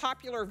 Your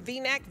popular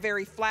V-neck,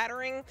 very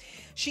flattering.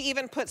 She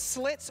even put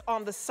slits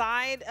on the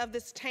side of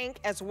this tank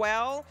as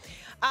well.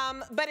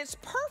 But it's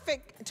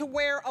perfect to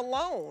wear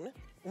alone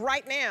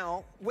right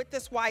now with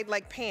this wide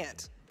leg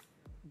pant.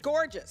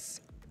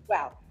 Gorgeous.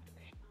 Well,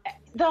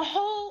 the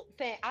whole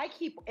thing,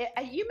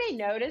 you may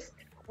notice,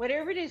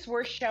 whatever it is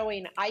we're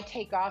showing, I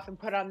take off and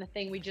put on the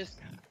thing we just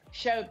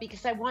showed,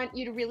 because I want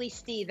you to really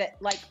see that,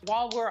 like,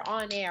 while we're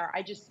on air,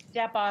 I just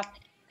step off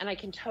and I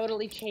can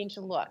totally change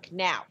the look.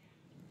 Now,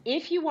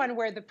 if you want to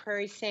wear the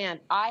prairie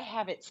sand, I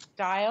have it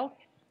styled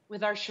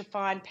with our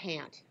chiffon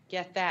pant.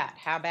 Get that?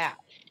 How about?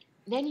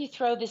 Then you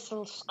throw this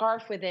little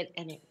scarf with it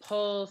and it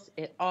pulls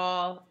it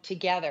all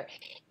together.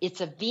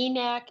 It's a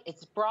V-neck,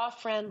 it's bra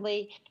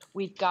friendly.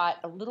 We've got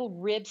a little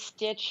rib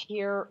stitch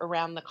here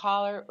around the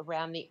collar,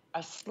 around the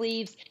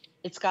sleeves.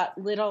 It's got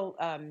little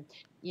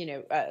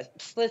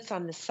slits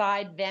on the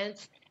side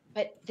vents.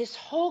 But this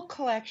whole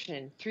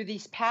collection, through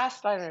these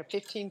past, I don't know,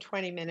 15,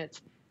 20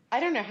 minutes, I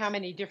don't know how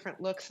many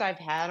different looks I've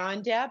had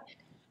on, Deb,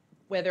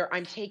 whether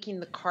I'm taking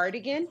the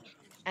cardigan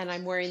and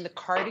I'm wearing the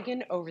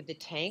cardigan over the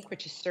tank,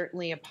 which is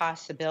certainly a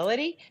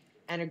possibility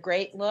and a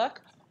great look,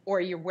 or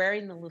you're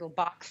wearing the little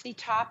boxy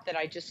top that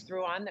I just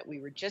threw on that we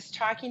were just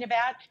talking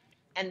about,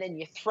 and then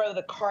you throw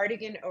the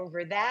cardigan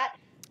over that.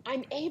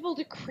 I'm able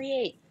to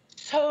create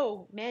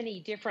so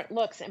many different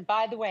looks. And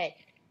by the way,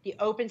 the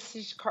open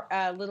stitch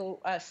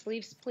little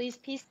sleeves, please,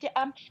 piece. Could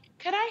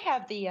I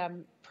have the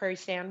prairie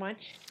sand one?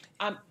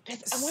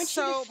 Because I want you to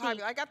see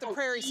popular. I got the how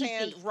prairie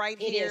sand easy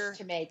right it here. is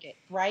to make it,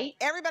 right?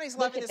 Everybody's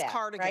Look loving at this that,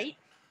 cardigan. right?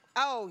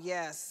 Oh,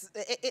 yes.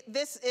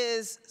 This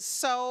is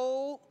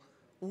so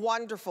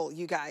wonderful,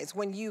 you guys,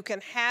 when you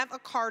can have a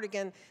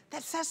cardigan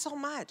that says so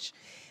much.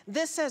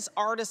 This says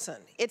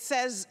artisan. It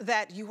says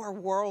that you are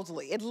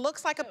worldly. It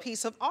looks like a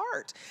piece of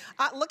art.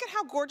 Look at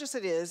how gorgeous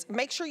it is.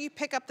 Make sure you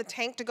pick up the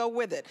tank to go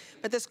with it.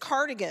 But this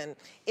cardigan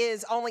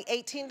is only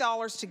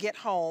 $18 to get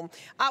home.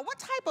 What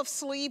type of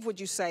sleeve would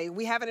you say?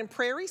 We have it in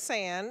prairie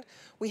sand.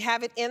 We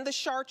have it in the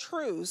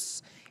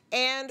chartreuse.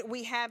 And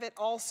we have it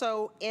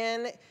also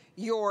in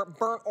your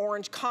burnt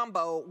orange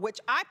combo, which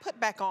I put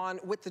back on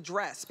with the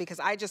dress because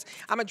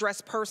I'm a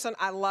dress person.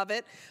 I love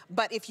it.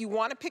 But if you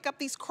want to pick up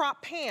these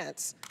crop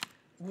pants,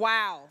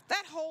 wow,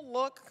 that whole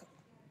look,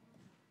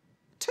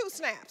 2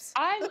 snaps.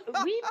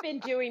 We've been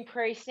doing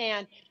prairie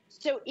sand.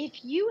 So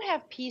if you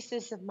have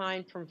pieces of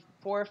mine from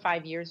 4 or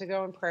 5 years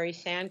ago in prairie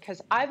sand,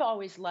 because I've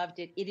always loved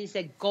it, it is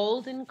a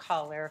golden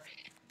color.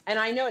 And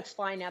I know it's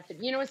flying out,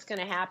 but you know what's going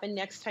to happen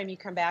next time you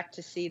come back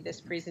to see this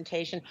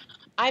presentation?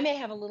 I may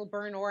have a little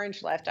burnt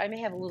orange left. I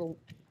may have a little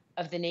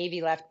of the navy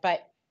left,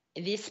 but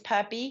this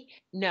puppy,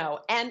 no.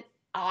 And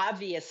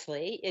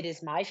obviously, it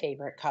is my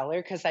favorite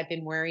color because I've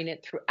been wearing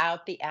it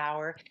throughout the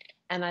hour.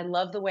 And I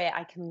love the way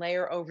I can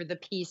layer over the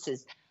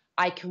pieces.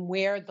 I can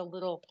wear the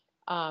little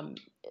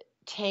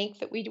tank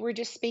that we were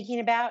just speaking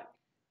about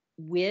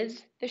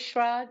with the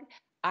shrug.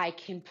 I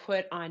can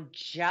put on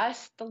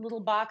just the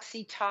little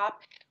boxy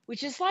top,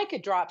 which is like a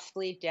drop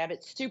sleeve, Deb.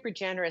 It's super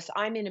generous.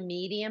 I'm in a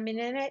medium in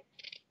it.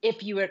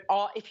 If you're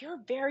a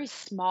very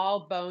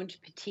small boned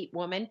petite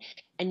woman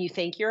and you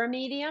think you're a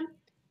medium,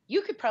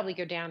 you could probably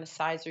go down a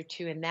size or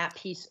 2 in that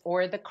piece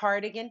or the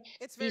cardigan.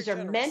 These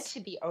are meant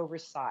to be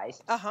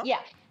oversized.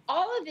 Yeah,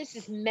 all of this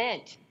is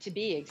meant to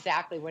be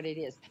exactly what it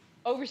is,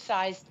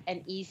 oversized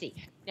and easy.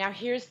 Now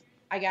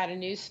I got a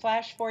news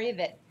flash for you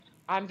that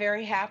I'm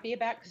very happy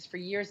about, because for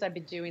years I've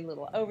been doing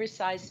little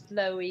oversized,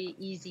 flowy,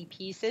 easy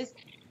pieces.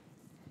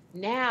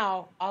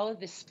 Now all of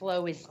this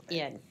flow is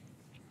in.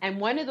 And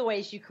one of the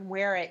ways you can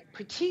wear it,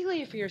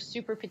 particularly if you're a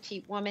super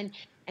petite woman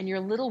and you're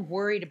a little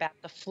worried about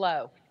the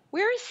flow,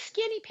 wear a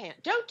skinny pant.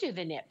 Don't do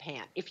the knit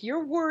pant. If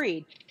you're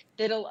worried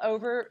that it'll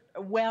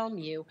overwhelm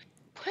you,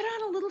 put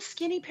on a little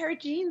skinny pair of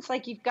jeans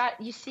like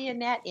you see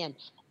Annette in.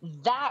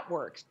 That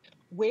works.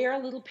 Wear a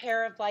little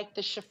pair of like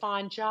the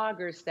chiffon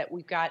joggers that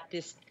we've got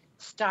this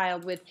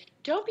styled with.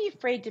 Don't be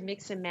afraid to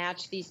mix and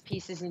match these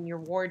pieces in your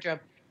wardrobe.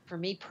 For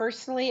me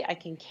personally, I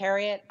can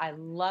carry it. I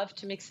love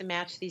to mix and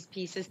match these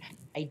pieces.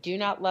 I do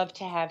not love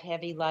to have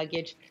heavy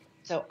luggage.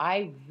 So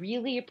I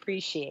really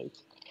appreciate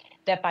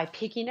that by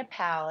picking a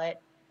palette,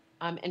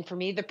 and for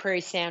me, the Prairie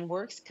Sand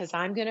works because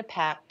I'm going to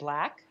pack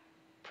black,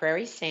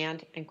 Prairie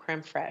Sand, and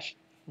Creme Fraiche.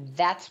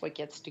 That's what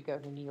gets to go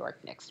to New York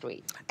next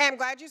week. I'm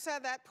glad you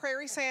said that,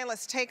 Prairie Sand.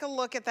 Let's take a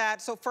look at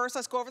that. So first,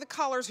 let's go over the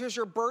colors. Here's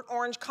your burnt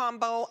orange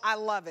combo. I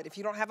love it. If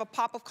you don't have a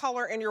pop of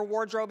color in your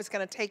wardrobe, it's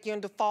going to take you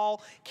into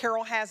fall.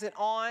 Carol has it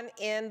on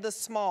in the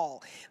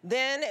small.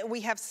 Then we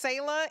have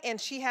Selah, and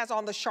she has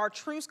on the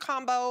chartreuse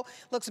combo.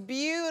 Looks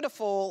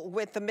beautiful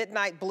with the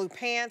midnight blue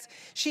pants.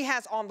 She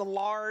has on the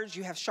large.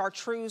 You have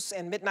chartreuse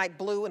and midnight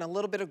blue and a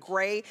little bit of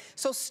gray.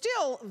 So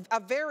still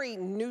a very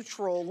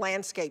neutral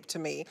landscape to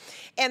me.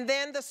 And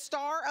then the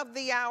star of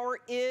the hour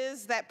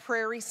is that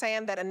Prairie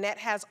Sand that Annette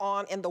has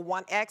on in the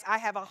 1X. I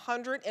have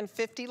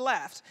 150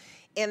 left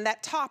in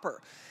that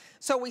topper.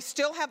 So we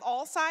still have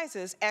all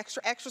sizes,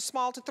 extra, extra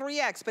small to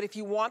 3X, but if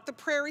you want the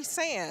Prairie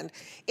Sand,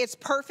 it's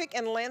perfect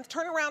in length.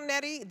 Turn around,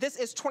 Nettie. This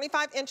is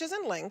 25 inches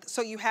in length,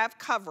 so you have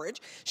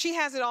coverage. She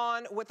has it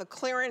on with a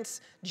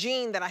clearance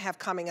jean that I have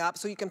coming up,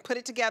 so you can put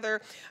it together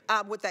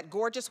with that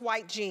gorgeous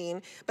white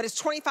jean, but it's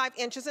 25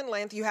 inches in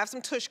length. You have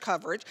some tush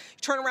coverage.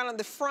 Turn around on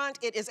the front.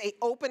 It is an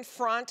open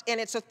front, and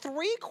it's a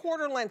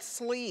 3/4 length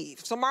sleeve.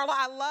 So, Marla,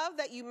 I love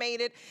that you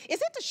made it.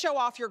 Is it to show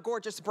off your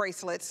gorgeous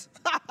bracelets?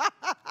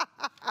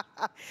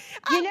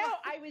 You know,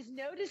 I was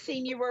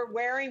noticing you were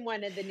wearing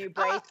one of the new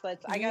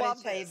bracelets. I got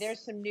to tell you, there's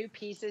some new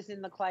pieces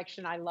in the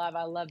collection I love.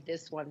 I love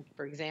this one,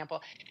 for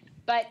example.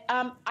 But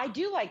I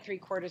do like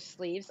 3/4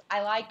 sleeves.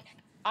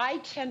 I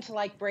tend to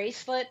like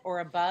bracelet or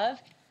above.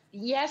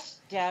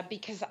 Yes, Deb,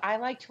 because I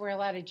like to wear a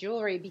lot of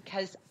jewelry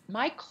because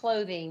my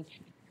clothing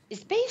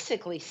is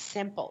basically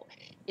simple.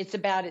 It's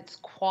about its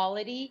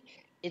quality.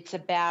 It's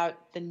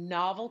about the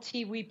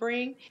novelty we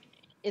bring.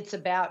 It's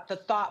about the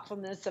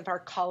thoughtfulness of our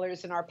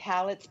colors and our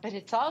palettes, but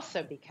it's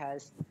also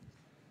because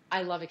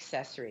I love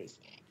accessories.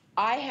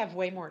 I have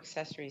way more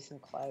accessories than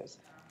clothes.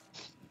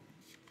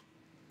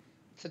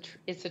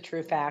 It's a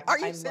true fact. Are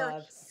you I serious?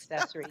 love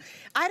accessories.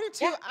 I do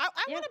too. Yeah,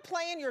 I want to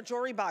play in your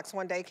jewelry box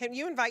one day. Can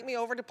you invite me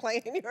over to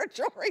play in your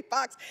jewelry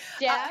box?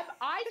 Deb,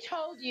 I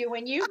told you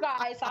when you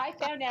guys, I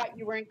found out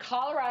you were in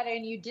Colorado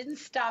and you didn't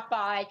stop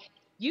by.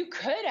 You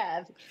could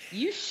have,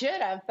 you should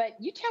have, but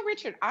you tell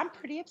Richard, I'm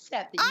pretty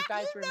upset that you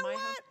guys were in my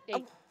home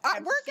state.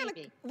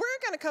 We're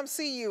gonna come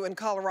see you in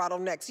Colorado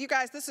next. You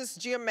guys, this is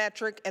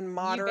geometric and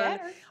modern,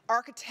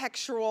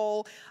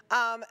 architectural.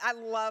 I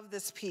love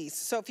this piece.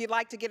 So if you'd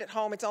like to get it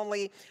home, it's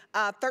only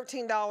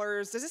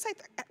 $13. Does it say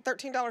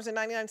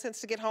 $13.99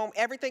 to get home?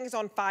 Everything is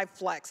on 5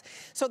 Flex.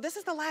 So this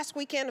is the last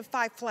weekend of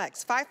 5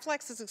 Flex. 5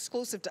 Flex is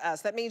exclusive to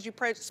us. That means you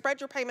spread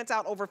your payments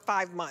out over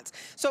 5 months.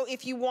 So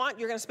if you want,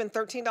 you're gonna spend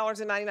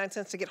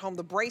 $13.99 to get home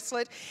the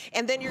bracelet,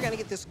 and then you're gonna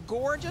get this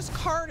gorgeous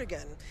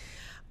cardigan.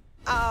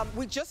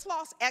 We just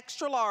lost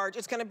extra large.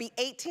 It's going to be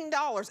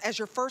 $18 as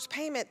your first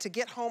payment to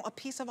get home a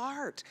piece of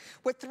art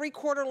with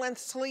 3/4 length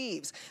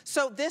sleeves.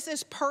 So this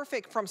is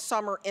perfect from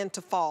summer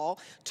into fall.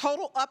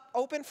 Total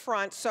open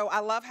front. So I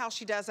love how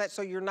she does that.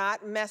 So you're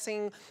not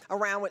messing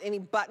around with any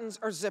buttons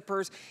or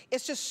zippers.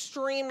 It's just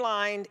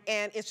streamlined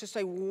and it's just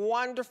a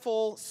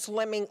wonderful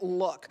slimming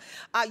look.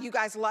 You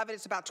guys love it.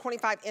 It's about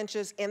 25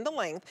 inches in the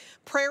length.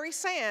 Prairie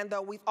Sand,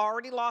 though, we've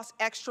already lost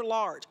extra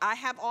large. I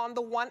have on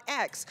the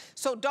 1X.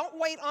 So don't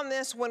wait on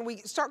this. When we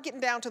start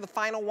getting down to the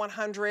final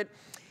 100,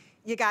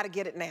 you got to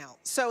get it now.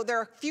 So there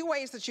are a few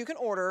ways that you can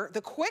order.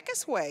 The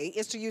quickest way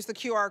is to use the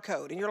QR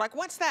code. And you're like,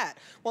 what's that?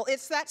 Well,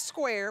 it's that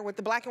square with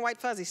the black and white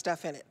fuzzy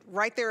stuff in it.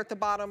 Right there at the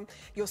bottom,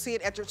 you'll see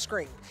it at your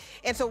screen.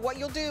 And so what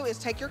you'll do is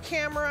take your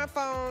camera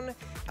phone,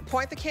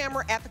 point the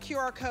camera at the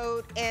QR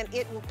code, and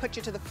it will put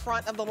you to the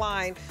front of the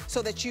line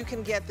so that you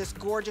can get this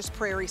gorgeous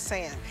Prairie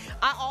Sand.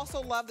 I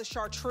also love the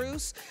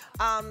chartreuse.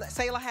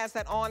 Selah has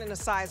that on in a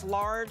size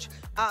large.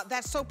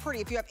 That's so pretty.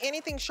 If you have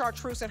anything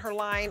chartreuse in her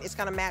line, it's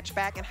going to match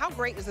back. And how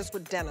great is this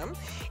with denim?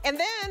 And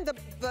then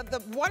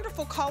the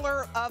wonderful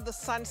color of the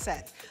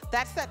sunset.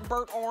 That's that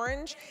burnt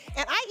orange.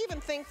 And I even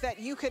think that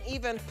you could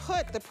even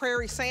put the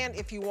Prairie Sand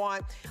if you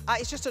want.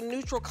 It's just a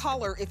neutral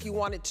color if you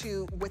wanted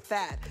to with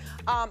that.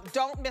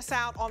 Don't miss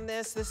out on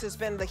this. This has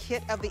been the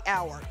hit of the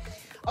hour.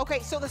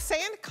 Okay, so the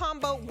sand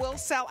combo will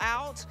sell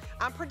out.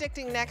 I'm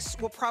predicting next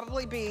will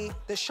probably be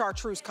the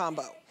chartreuse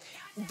combo.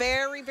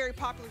 Very, very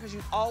popular because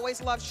you've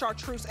always loved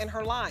chartreuse in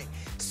her line.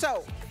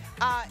 So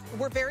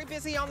We're very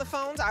busy on the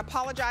phones. I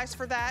apologize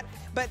for that,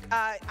 but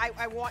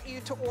I want you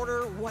to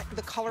order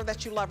the color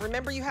that you love.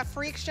 Remember, you have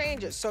free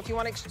exchanges. So if you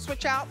want to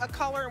switch out a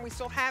color and we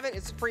still have it,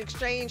 it's a free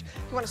exchange. If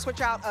you want to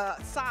switch out a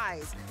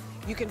size,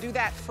 you can do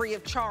that free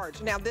of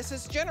charge. Now, this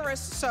is generous,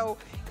 so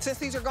since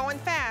these are going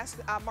fast,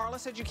 Marla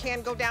said you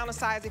can go down a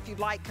size if you'd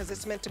like because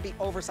it's meant to be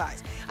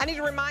oversized. I need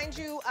to remind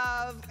you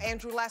of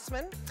Andrew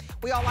Lessman.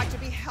 We all like to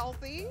be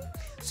healthy.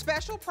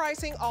 Special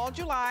pricing all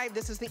July.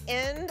 This is the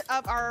end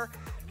of our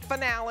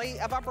finale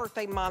of our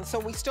birthday month, so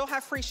we still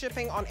have free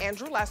shipping on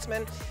Andrew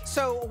Lessman.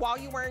 So while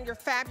you're wearing your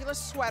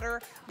fabulous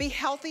sweater, be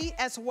healthy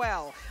as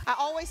well. I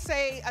always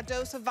say a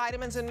dose of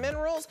vitamins and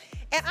minerals,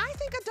 and I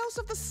think a dose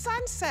of the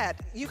sunset.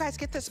 You guys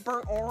get this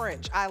burnt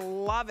orange. I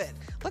love it.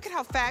 Look at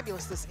how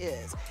fabulous this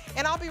is.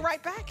 And I'll be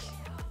right back.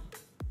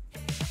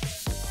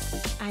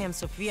 I am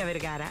Sofia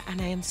Vergara,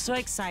 and I am so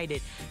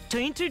excited to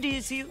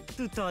introduce you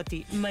to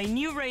Toti, my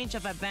new range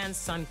of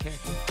advanced sun care.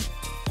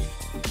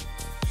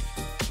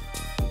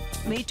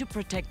 Made to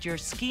protect your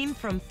skin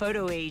from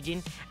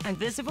photoaging and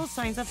visible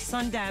signs of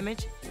sun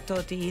damage,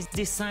 Toti is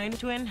designed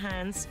to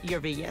enhance your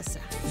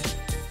belleza.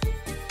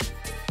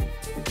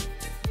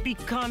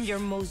 Become your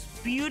most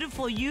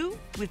beautiful you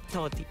with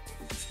Toti.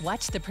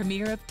 Watch the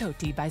premiere of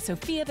Toti by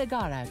Sofia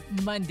Vergara,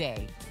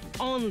 Monday.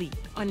 Only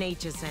on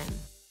HSN.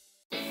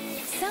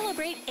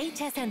 Celebrate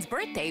HSN's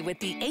birthday with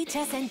the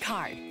HSN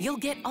card. You'll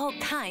get all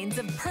kinds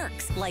of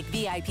perks, like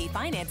VIP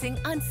financing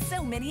on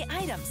so many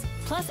items,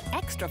 plus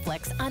extra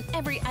flex on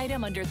every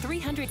item under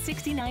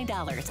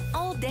 $369,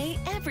 all day,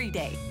 every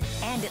day.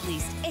 And at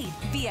least 8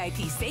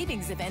 VIP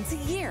savings events a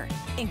year.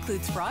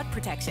 Includes fraud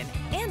protection,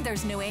 and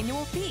there's no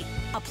annual fee.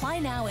 Apply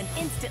now and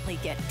instantly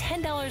get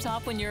 $10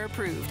 off when you're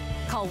approved.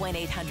 Call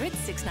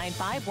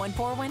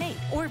 1-800-695-1418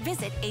 or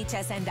visit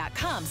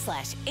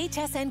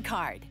hsn.com/HSN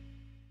card.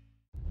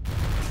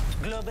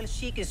 Global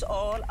Chic is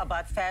all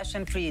about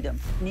fashion freedom,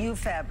 new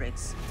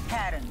fabrics,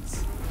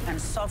 patterns, and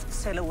soft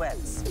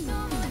silhouettes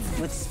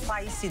with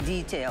spicy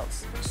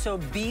details. So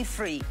be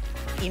free.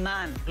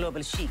 Iman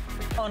Global Chic,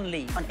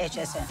 only on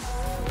HSN.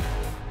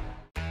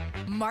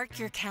 Mark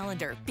your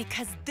calendar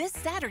because this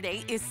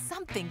Saturday is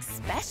something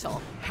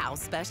special. How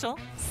special?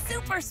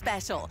 Super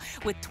special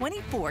with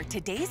 24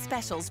 today's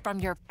specials from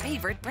your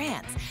favorite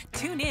brands.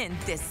 Tune in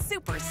this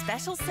super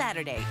special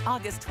Saturday,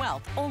 August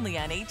 12th, only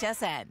on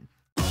HSN.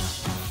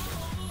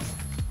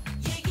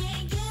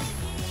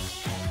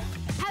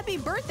 Happy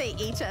birthday,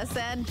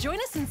 HSN. Join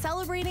us in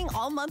celebrating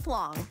all month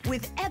long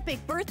with epic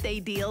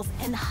birthday deals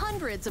and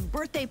hundreds of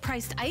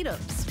birthday-priced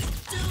items.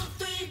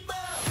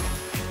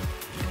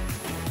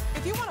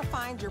 If you want to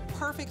find your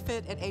perfect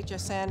fit at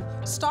HSN,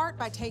 start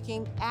by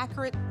taking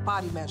accurate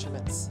body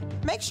measurements.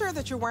 Make sure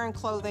that you're wearing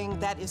clothing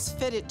that is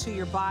fitted to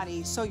your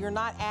body so you're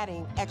not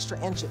adding extra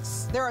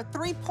inches. There are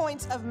 3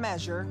 points of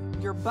measure: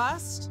 your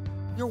bust,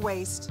 your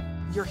waist,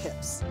 your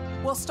hips.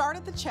 We'll start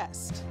at the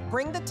chest.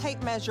 Bring the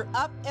tape measure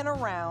up and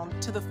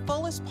around to the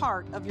fullest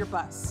part of your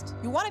bust.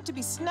 You want it to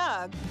be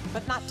snug,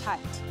 but not tight.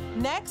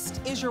 Next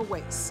is your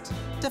waist.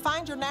 To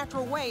find your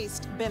natural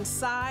waist, bend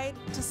side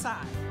to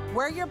side.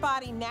 Where your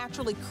body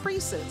naturally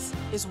creases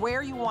is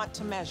where you want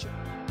to measure.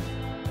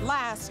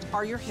 Last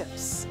are your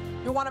hips.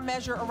 You'll want to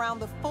measure around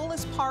the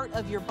fullest part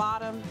of your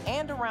bottom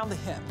and around the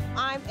hip.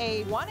 I'm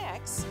a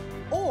 1X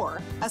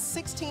or a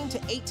 16 to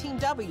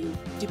 18W,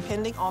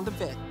 depending on the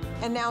fit.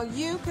 And now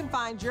you can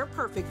find your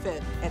perfect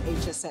fit at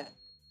HSN.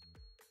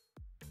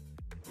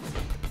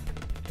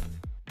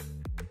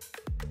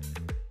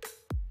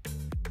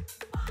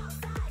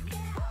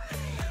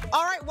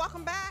 All right,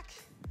 welcome back.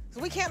 So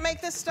we can't make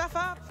this stuff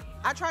up.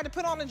 I tried to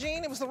put on a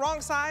jean, it was the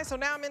wrong size, so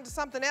now I'm into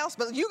something else,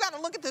 but you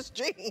gotta look at this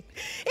jean.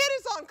 It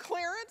is on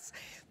clearance,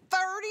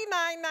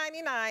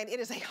 $39.99. It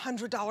is a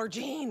 $100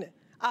 jean,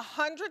 a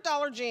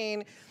 $100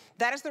 jean.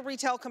 That is the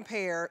retail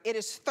compare. It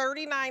is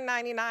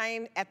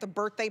 $39.99 at the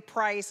birthday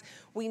price.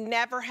 We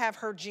never have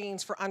her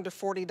jeans for under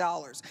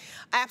 $40.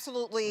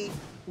 Absolutely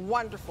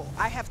wonderful.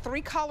 I have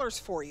 3 colors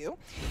for you.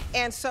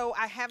 And so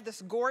I have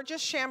this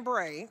gorgeous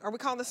chambray. Are we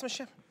calling this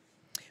one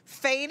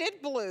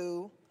faded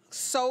blue?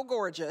 So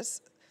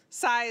gorgeous.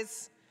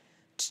 Size,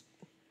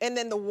 and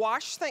then the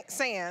wash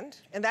sand,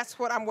 and that's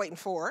what I'm waiting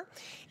for.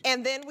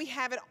 And then we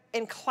have it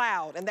in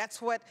cloud, and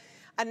that's what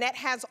Annette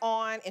has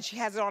on, and she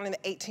has it on in the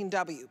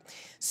 18W.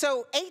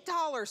 So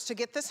 $8 to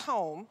get this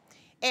home,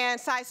 and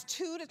size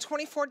 2 to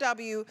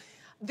 24W.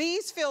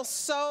 These feel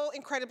so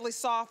incredibly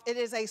soft. It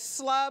is a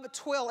slub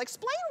twill.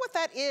 Explain what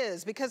that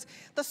is, because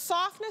the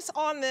softness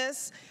on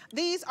this,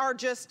 these are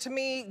just, to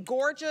me,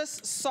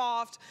 gorgeous,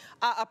 soft,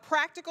 a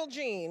practical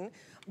jean,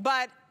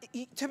 but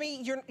to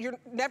me, you're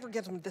never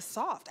get them this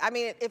soft. I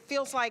mean, it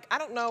feels like, I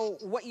don't know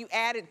what you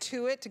added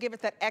to it to give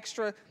it that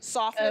extra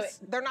softness.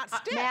 They're not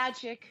stiff.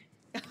 Magic.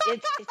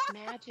 It's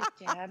magic,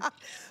 Deb.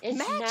 It's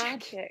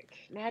magic.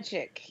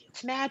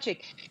 It's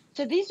magic.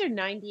 So these are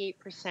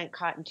 98%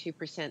 cotton,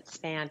 2%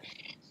 span.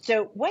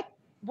 So what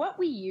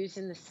we use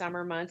in the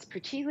summer months,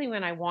 particularly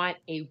when I want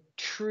a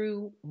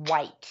true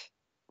white,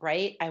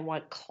 right? I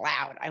want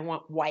cloud. I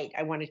want white.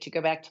 I want to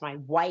go back to my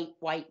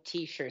white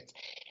t-shirts.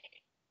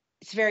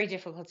 It's very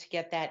difficult to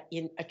get that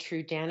in a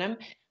true denim,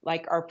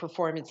 like our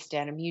performance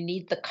denim. You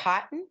need the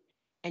cotton,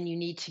 and you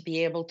need to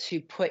be able to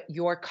put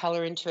your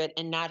color into it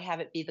and not have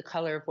it be the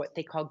color of what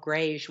they call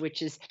grayish,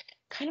 which is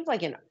kind of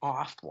like an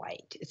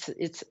off-white.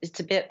 It's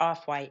a bit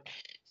off-white.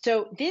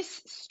 So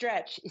this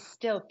stretch is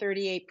still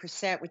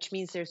 38%, which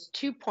means there's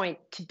to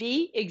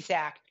be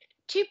exact,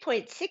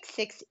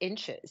 2.66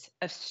 inches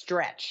of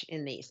stretch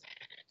in these.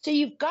 So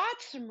you've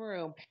got some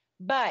room,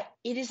 but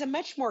it is a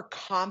much more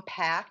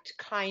compact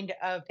kind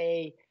of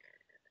a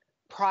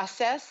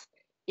process.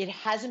 It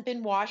hasn't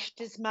been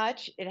washed as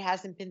much. It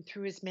hasn't been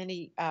through as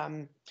many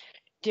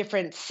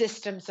different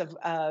systems of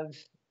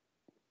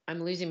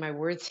I'm losing my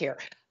words here,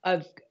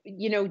 of,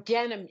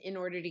 denim in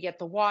order to get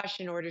the wash,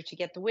 in order to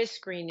get the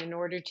whiskering, in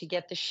order to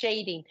get the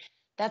shading.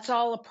 That's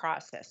all a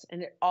process,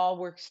 and it all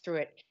works through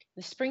it.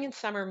 The spring and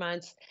summer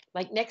months,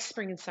 like next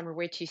spring and summer,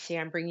 wait till you see,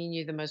 I'm bringing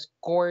you the most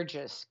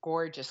gorgeous,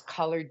 gorgeous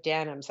colored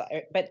denims,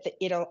 but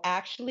it'll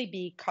actually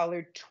be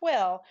colored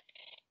twill.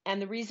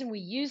 And the reason we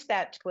use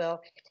that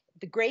twill,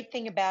 the great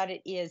thing about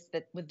it is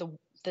that with the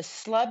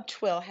slub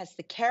twill has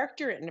the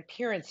character and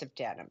appearance of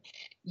denim.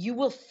 You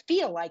will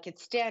feel like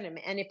it's denim.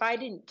 And if I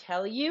didn't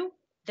tell you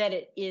that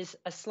it is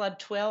a slub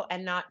twill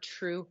and not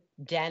true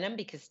denim,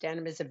 because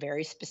denim is a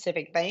very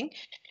specific thing,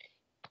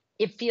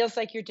 it feels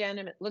like your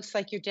denim, it looks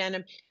like your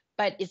denim,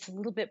 but it's a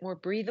little bit more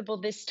breathable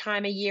this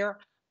time of year.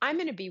 I'm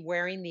going to be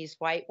wearing these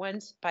white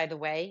ones, by the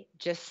way,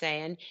 just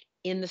saying,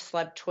 in the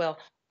slub twill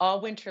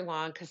all winter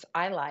long, because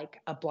I like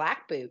a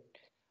black boot,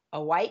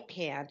 a white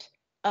pant,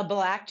 a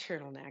black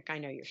turtleneck. I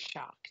know you're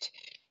shocked.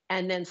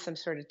 And then some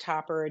sort of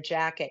top or a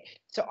jacket.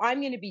 So I'm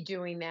going to be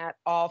doing that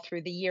all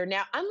through the year.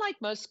 Now, unlike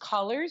most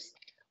colors,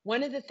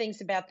 one of the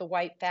things about the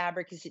white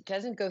fabric is it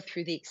doesn't go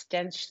through the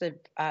extensive,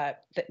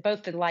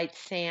 both the light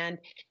sand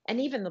and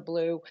even the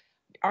blue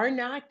are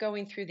not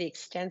going through the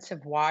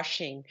extensive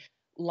washing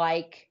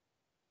like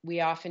we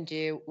often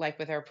do, like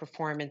with our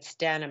performance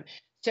denim.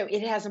 So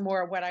it has a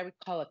more, what I would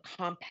call a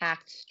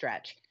compact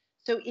stretch.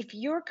 So if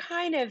you're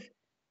kind of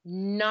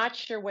not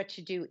sure what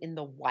to do in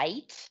the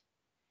white,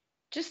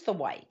 just the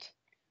white,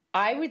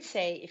 I would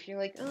say if you're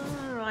like,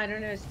 oh, I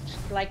don't know,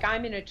 like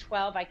I'm in a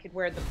 12, I could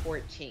wear the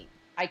 14.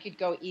 I could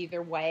go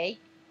either way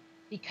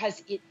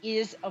because it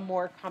is a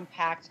more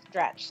compact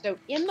stretch. So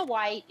in the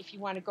white, if you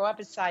want to go up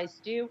a size,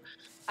 do.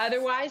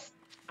 Otherwise,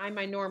 I'm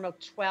my normal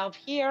 12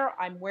 here.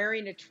 I'm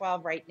wearing a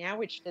 12 right now,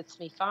 which fits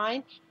me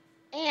fine.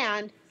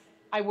 And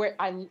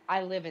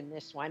I live in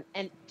this one.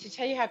 And to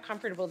tell you how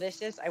comfortable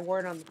this is, I wore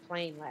it on the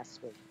plane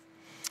last week.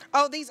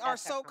 Oh, these are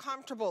so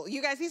comfortable.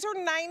 You guys, these are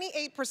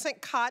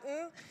 98%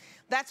 cotton.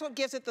 That's what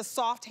gives it the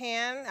soft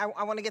hand.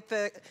 I want to get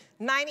the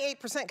 98%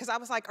 because I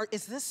was like,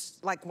 is this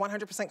like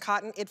 100%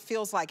 cotton? It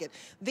feels like it.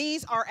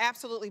 These are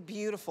absolutely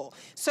beautiful.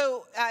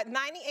 So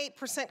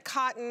 98%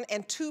 cotton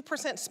and 2%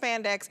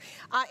 spandex,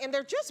 and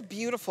they're just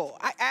beautiful.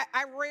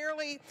 I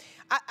rarely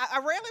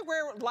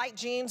wear light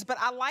jeans, but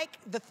I like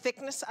the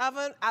thickness of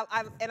it.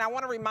 And I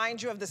want to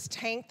remind you of this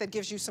tank that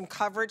gives you some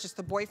coverage. It's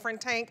the boyfriend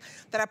tank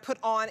that I put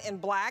on in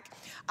black.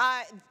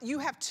 You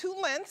have 2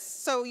 lengths,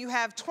 so you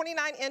have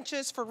 29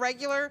 inches for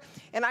regular,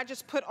 and I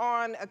just put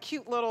on a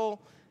cute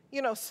little,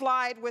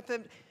 slide with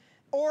it,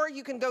 or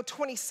you can go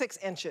 26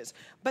 inches.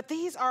 But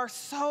these are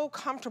so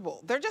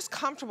comfortable. They're just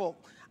comfortable.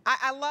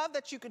 I love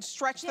that you can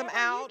stretch them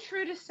out. Are you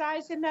true to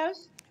size in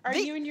those? Are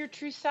you in your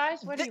true size?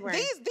 What are you wearing?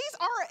 These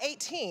are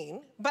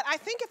 18, but I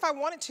think if I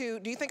wanted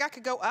to, do you think I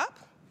could go up?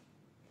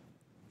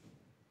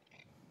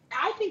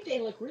 I think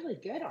they look really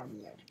good on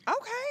you.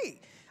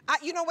 Okay.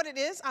 You know what it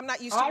is? I'm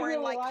not used to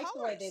wearing light colors. I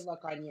really like the way they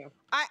look on you.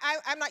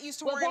 I'm not used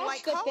to wearing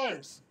light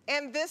colors.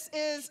 And this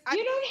is...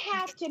 You don't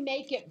have to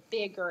make it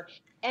bigger.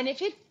 And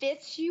if it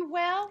fits you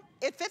well...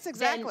 It fits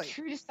exactly. Then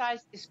true to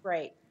size is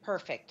great.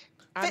 Perfect.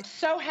 I'm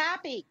so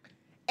happy.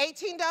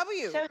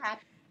 18W. So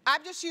happy.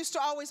 I'm just used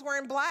to always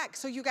wearing black,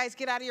 so you guys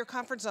get out of your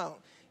comfort zone.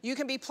 You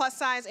can be plus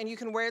size and you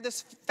can wear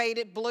this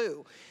faded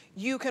blue.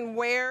 You can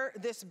wear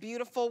this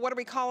beautiful, what do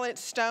we call it,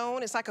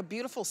 stone? It's like a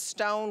beautiful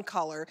stone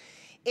color.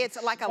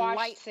 It's like a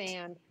light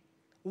sand.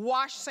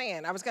 Wash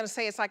sand. I was going to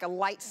say it's like a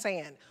light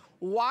sand.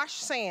 Wash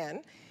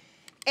sand.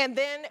 And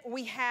then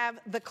we have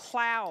the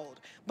cloud.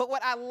 But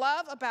what I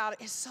love about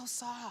it is so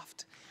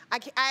soft.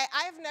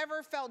 I've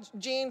never felt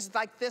jeans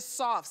like this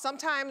soft.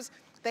 Sometimes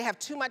they have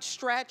too much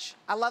stretch.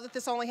 I love that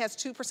this only has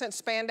 2%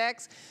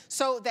 spandex,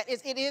 so that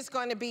it is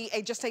going to be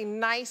just a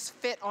nice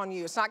fit on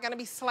you. It's not going to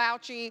be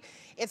slouchy.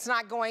 It's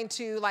not going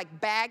to like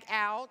bag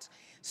out.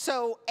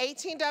 So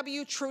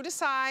 18W, true to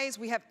size.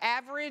 We have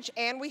average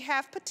and we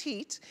have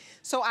petite.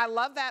 So I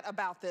love that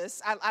about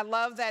this. I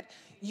love that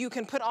you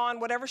can put on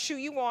whatever shoe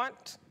you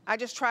want. I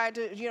just tried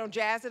to,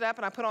 jazz it up,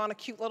 and I put on a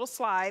cute little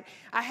slide.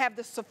 I have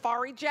the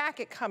safari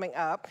jacket coming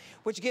up,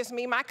 which gives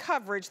me my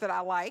coverage that I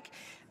like,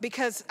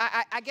 because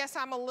I guess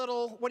I'm a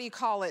little, what do you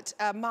call it,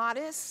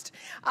 modest.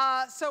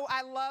 So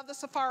I love the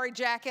safari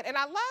jacket, and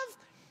I love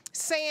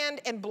sand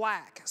and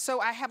black.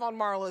 So I have on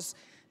Marla's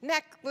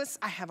necklace.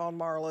 I have on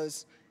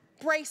Marla's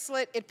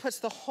bracelet. It puts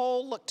the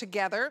whole look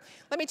together.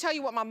 Let me tell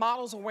you what my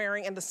models are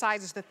wearing and the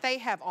sizes that they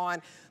have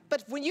on.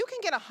 But when you can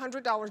get a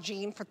 $100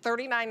 jean for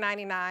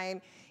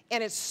 $39.99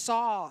 and it's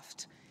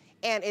soft,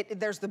 and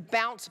there's the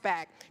bounce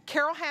back.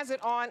 Carol has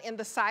it on in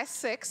the size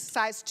 6,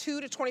 size 2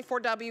 to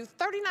 24W,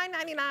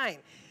 $39.99.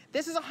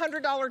 This is a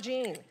 $100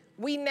 jean.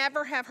 We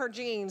never have her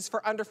jeans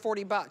for under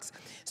 40 bucks.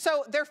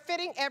 So they're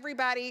fitting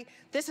everybody.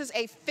 This is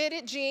a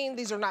fitted jean.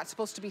 These are not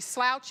supposed to be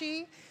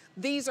slouchy.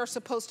 These are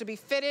supposed to be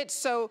fitted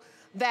so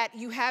that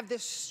you have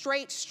this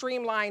straight,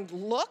 streamlined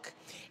look.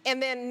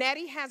 And then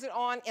Nettie has it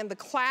on in the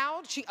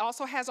cloud. She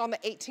also has on the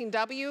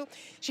 18W.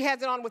 She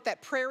has it on with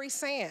that prairie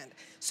sand.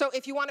 So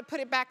if you want to put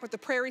it back with the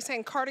prairie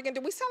sand cardigan,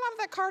 did we sell out of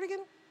that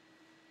cardigan?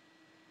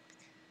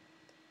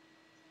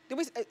 Did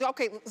we?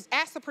 Okay,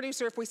 ask the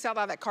producer if we sell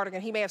out of that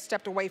cardigan. He may have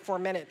stepped away for a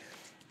minute.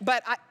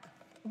 But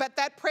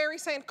that prairie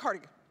sand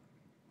cardigan.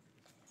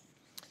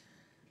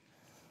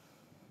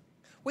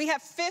 We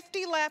have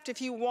 50 left if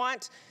you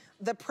want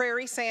the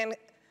prairie sand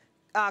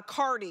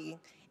cardi.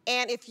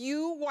 And if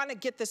you want to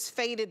get this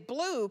faded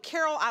blue,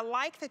 Carol, I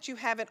like that you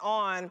have it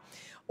on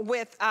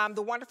with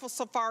the wonderful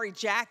safari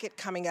jacket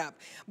coming up.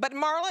 But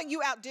Marla,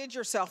 you outdid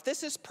yourself.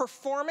 This is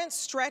performance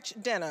stretch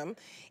denim.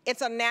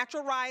 It's a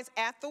natural rise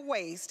at the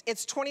waist.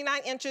 It's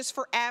 29 inches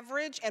for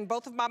average, and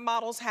both of my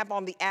models have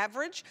on the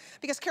average.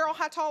 Because Carol,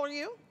 how tall are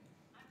you?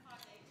 I'm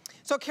 5'8".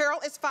 So Carol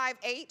is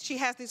 5'8". She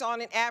has these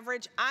on in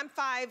average. I'm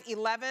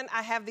 5'11".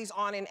 I have these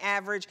on in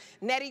average.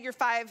 Nettie, you're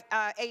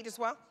 5'8" as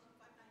well?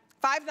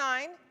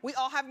 5'9". We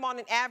all have them on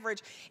an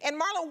average. And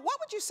Marla, what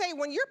would you say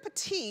when you're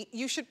petite,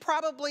 you should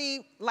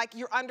probably, like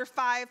you're under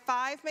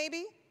 5'5"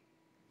 maybe?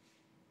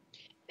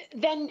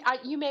 Then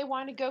you may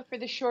want to go for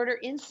the shorter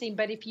inseam,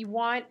 but if you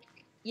want,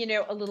 you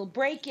know, a little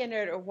break in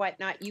it or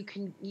whatnot, you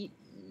can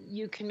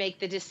make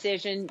the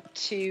decision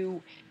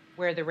to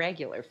wear the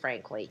regular,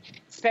 frankly,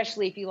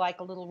 especially if you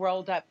like a little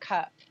rolled up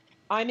cup.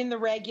 I'm in the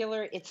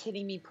regular. It's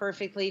hitting me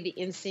perfectly. The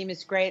inseam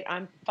is great.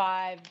 I'm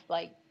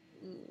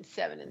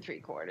 7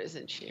 3/4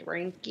 and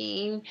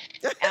shrinking.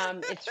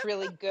 It's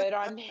really good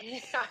on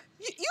me.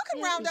 You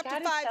can round up to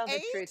 5'8". Tell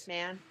the truth,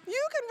 man.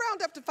 You can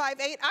round up to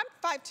 5'8". I'm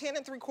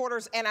 5'10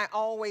 3/4, and I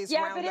always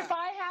round up. Yeah, but if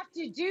I have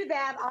to do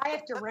that, I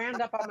have to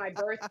round up on my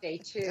birthday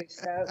too.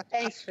 So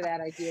thanks for that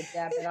idea,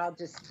 Deb, but I'll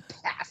just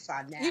pass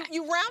on that.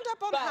 You round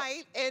up on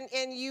height,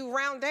 and you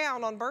round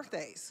down on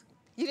birthdays.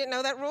 You didn't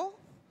know that rule?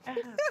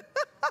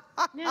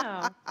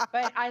 No,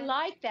 but I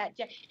like that.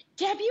 Deb,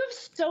 you have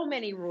so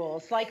many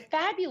rules, like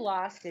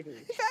fabulosity.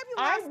 These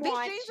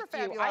jeans are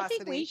fabulosity. I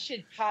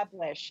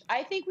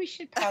think we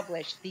should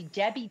publish the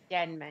Debbie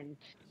Denman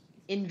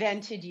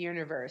invented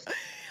universe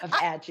of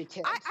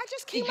adjectives. I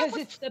just came because up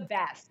with it's the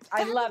best.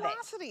 I love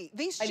it.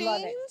 These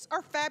jeans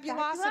are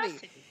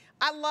fabulosity.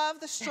 I love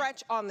the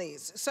stretch on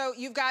these. So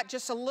you've got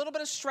just a little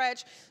bit of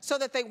stretch so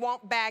that they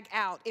won't bag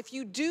out. If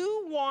you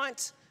do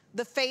want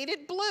the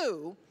faded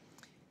blue,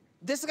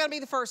 this is gonna be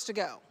the first to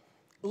go.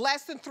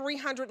 Less than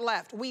 300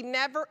 left. We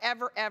never,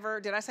 ever, ever,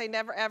 did I say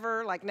never,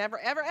 ever, like never,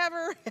 ever,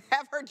 ever,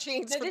 have our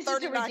jeans for $39. This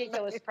is a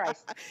ridiculous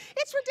price.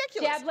 It's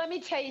ridiculous. Deb, let me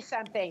tell you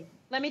something.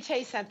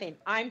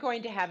 I'm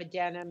going to have a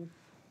denim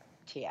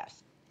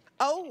TS.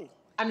 Oh,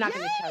 I'm not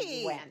going to tell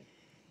you when.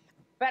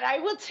 But I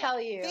will tell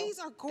you these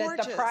are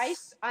gorgeous. That the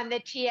price on the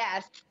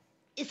TS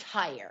is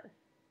higher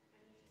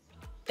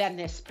than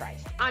this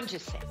price. I'm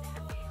just saying.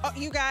 Oh,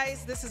 you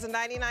guys, this is a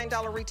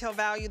 $99 retail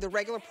value. The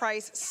regular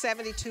price,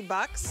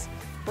 $72.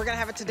 We're gonna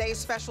have a today's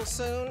special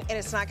soon, and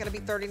it's not gonna be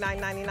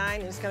 $39.99,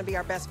 and it's gonna be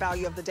our best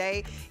value of the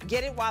day.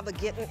 Get it while the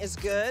getting is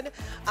good.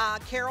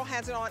 Carol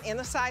has it on in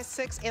the size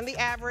 6, in the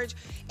average,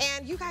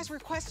 and you guys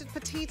requested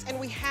petites, and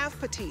we have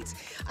petites.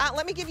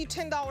 Let me give you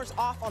 $10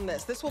 off on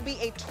this. This will be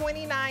a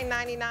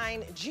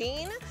 $29.99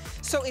 jean.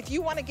 So if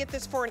you wanna get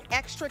this for an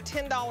extra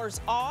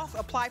 $10 off,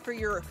 apply for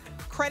your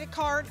credit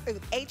card,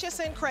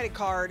 HSN credit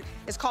card.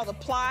 It's called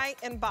Apply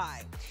and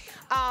Buy.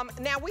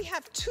 Now we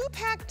have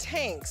 2-pack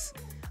tanks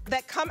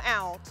that come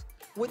out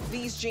with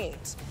these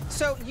jeans.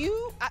 So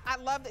I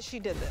love that she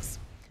did this.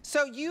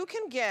 So you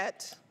can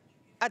get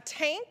a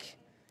tank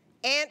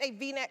and a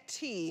V-neck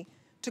tee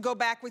to go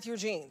back with your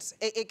jeans.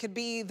 It could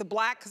be the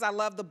black, because I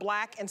love the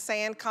black and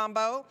sand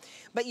combo.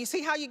 But you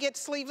see how you get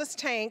sleeveless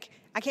tank?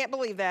 I can't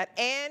believe that.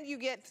 And you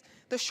get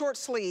the short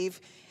sleeve.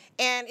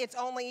 And it's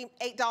only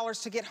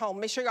 $8 to get home.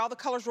 Let me show you all the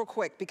colors real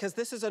quick, because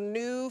this is a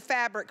new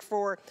fabric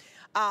for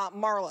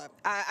Marla.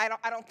 I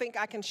don't think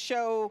I can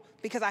show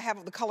because I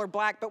have the color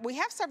black, but we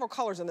have several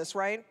colors in this,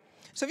 right?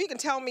 So if you can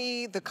tell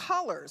me the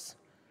colors.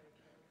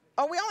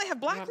 Oh, we only have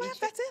black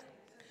left? That's it?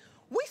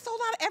 We sold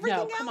out of everything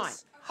else? No, come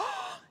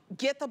on.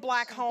 Get the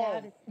black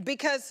home,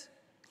 because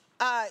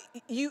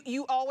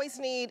you always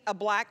need a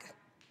black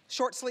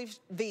short sleeve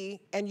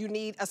V, and you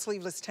need a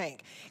sleeveless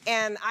tank.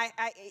 And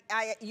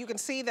you can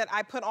see that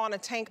I put on a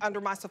tank under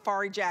my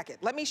safari jacket.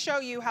 Let me show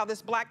you how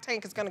this black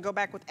tank is gonna go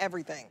back with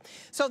everything.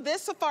 So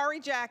this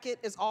safari jacket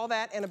is all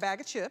that in a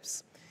bag of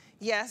chips.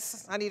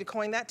 Yes, I need to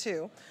coin that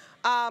too.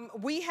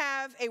 We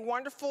have a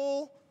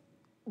wonderful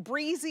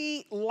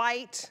breezy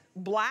light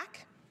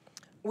black.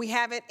 We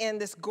have it in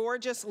this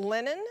gorgeous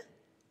linen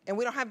and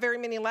we don't have very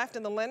many left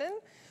in the linen.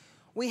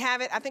 We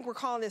have it, I think we're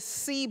calling this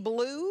sea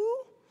blue.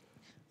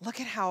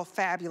 Look at how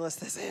fabulous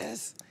this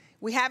is.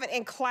 We have it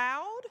in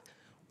cloud,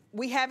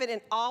 we have it in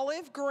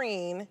olive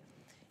green,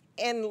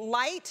 and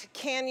light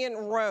canyon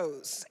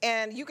rose.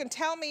 And you can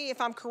tell me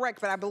if I'm correct,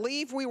 but I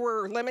believe we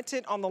were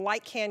limited on the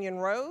light canyon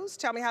rose.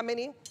 Tell me how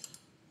many?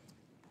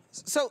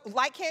 So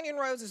light canyon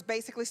rose is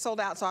basically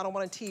sold out, so I don't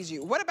want to tease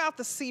you. What about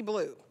the sea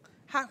blue?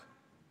 How?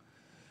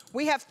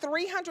 We have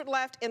 300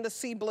 left in the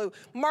sea blue.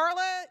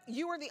 Marla,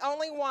 you are the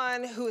only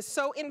one who is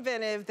so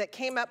inventive that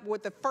came up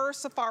with the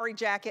first safari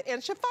jacket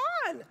in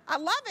chiffon. I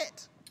love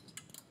it.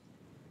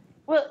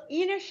 Well,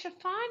 you know,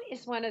 chiffon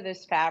is one of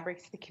those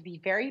fabrics that can be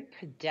very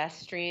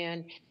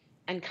pedestrian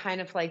and kind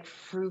of like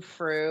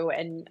frou-frou,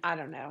 and I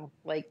don't know,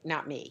 like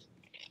not me.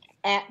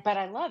 But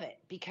I love it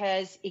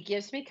because it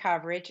gives me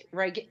coverage.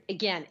 Right?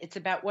 Again, it's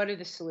about what are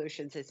the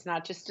solutions. It's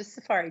not just a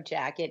safari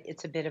jacket.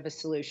 It's a bit of a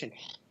solution.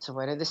 So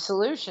what are the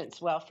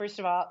solutions? Well, first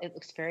of all, it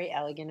looks very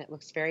elegant. It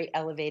looks very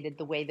elevated.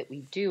 The way that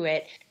we do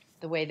it,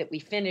 the way that we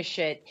finish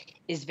it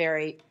is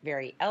very,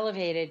 very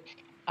elevated.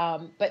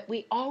 But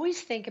we always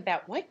think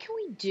about what can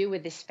we do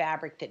with this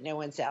fabric that no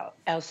one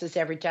else has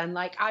ever done.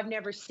 Like I've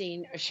never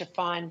seen a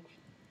chiffon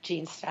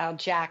jean style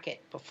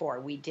jacket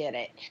before we did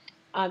it.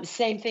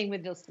 Same thing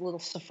with this little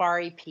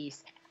safari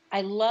piece. I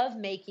love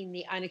making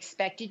the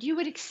unexpected. You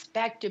would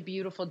expect a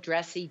beautiful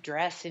dressy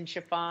dress in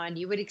chiffon.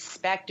 You would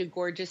expect a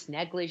gorgeous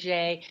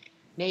negligee,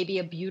 maybe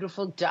a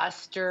beautiful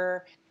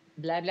duster,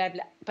 blah, blah,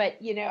 blah.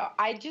 But, you know,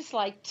 I just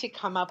like to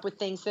come up with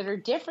things that are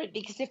different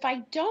because if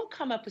I don't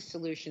come up with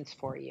solutions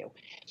for you,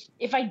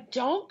 if I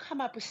don't come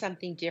up with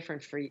something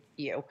different for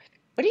you,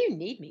 what do you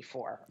need me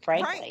for,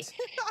 frankly? Right.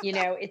 You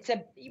know,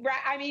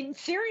 I mean,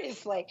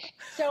 seriously.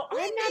 So I'm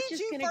not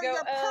just going to go, we need you for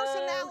your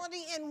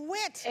personality and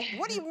wit.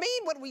 What do you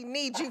mean what we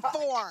need you for?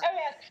 Oh,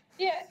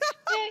 yeah.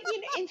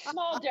 You know, in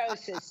small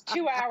doses,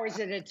 2 hours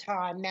at a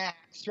time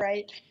max,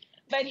 right?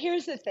 But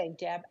here's the thing,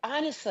 Deb.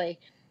 Honestly,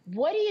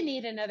 what do you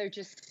need another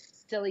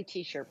just silly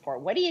t-shirt for?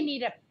 What do you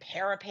need a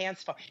pair of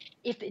pants for?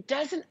 If it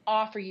doesn't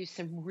offer you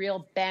some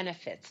real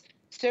benefits.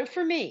 So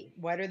for me,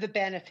 what are the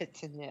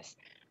benefits in this?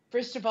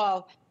 First of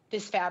all,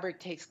 this fabric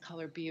takes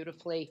color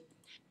beautifully,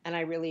 and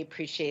I really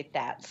appreciate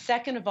that.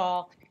 Second of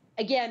all,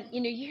 again,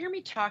 you know, you hear me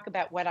talk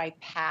about what I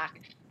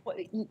pack.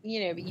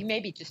 You know, you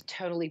may be just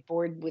totally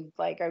bored with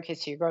like, okay,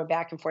 so you're going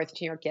back and forth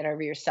to New York, get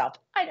over yourself.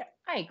 I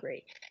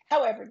agree.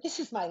 However,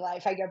 this is my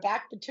life. I go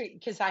back between,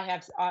 because I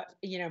have,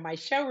 you know, my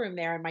showroom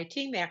there and my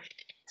team there.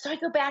 So I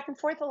go back and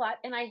forth a lot,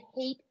 and I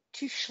hate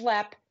to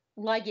schlep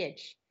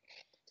luggage.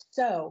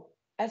 So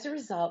as a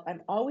result,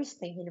 I'm always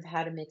thinking of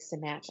how to mix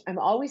and match. I'm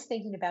always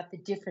thinking about the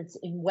difference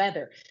in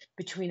weather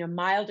between a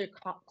milder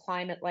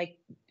climate like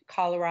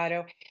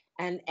Colorado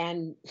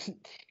and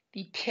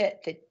the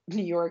pit that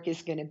New York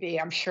is going to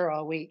be, I'm sure,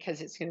 all week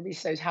because it's going to be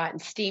so hot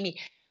and steamy.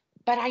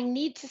 But I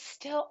need to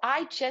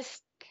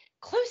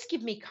clothes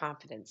give me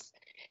confidence.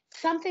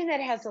 Something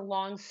that has a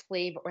long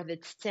sleeve or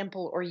that's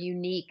simple or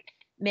unique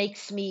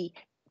makes me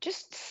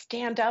just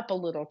stand up a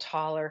little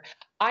taller.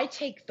 I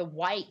take the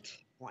white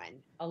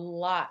one a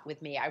lot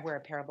with me. I wear a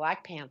pair of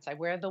black pants. I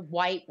wear the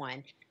white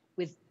one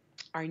with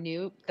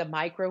the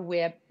micro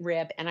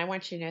rib. And I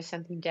want you to know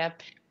something, Deb.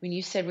 When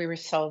you said we were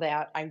sold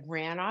out, I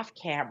ran off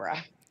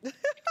camera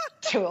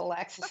to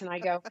Alexis and I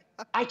go,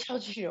 I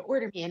told you to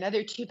order me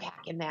another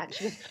 2-pack in that. And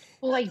she goes,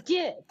 well, I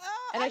did.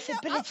 And I said,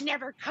 but it's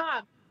never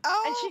come.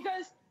 And she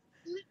goes,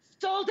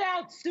 sold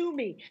out, sue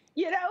me.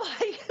 You know,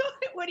 like,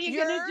 what are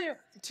you going to do?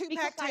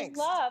 2-pack tanks.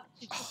 I love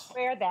to just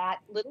wear that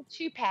little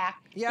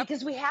 2-pack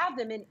because we have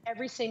them in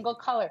every single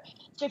color.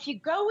 So if you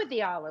go with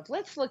the olive,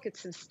 let's look at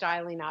some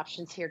styling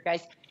options here,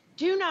 guys.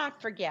 Do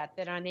not forget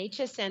that on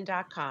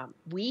hsn.com,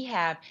 we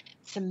have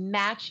some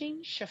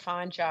matching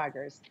chiffon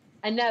joggers.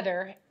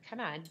 Another, come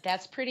on,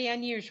 that's pretty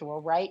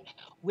unusual, right?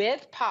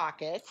 With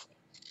pockets.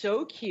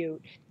 So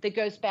cute, that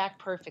goes back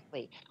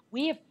perfectly.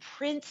 We have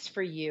prints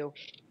for you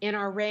in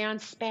our rayon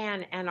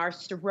span and our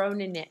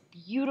Sirona knit.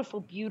 Beautiful,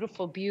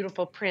 beautiful,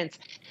 beautiful prints.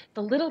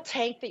 The little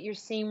tank that you're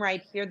seeing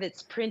right here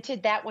that's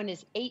printed, that one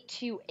is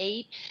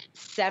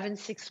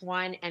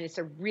 828761, and it's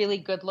a really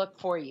good look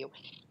for you.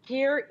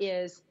 Here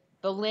is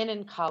the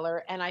linen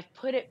color, and I've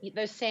put it,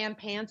 those Sam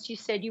pants you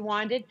said you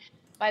wanted.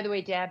 By the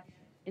way, Deb,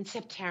 in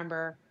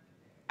September,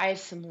 I have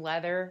some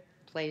leather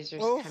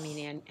blazers coming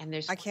in, and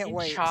there's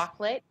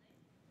chocolate.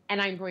 And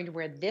I'm going to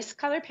wear this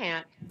color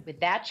pant with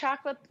that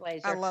chocolate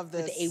blazer. I love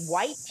this. With a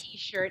white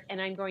t-shirt,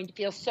 and I'm going to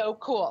feel so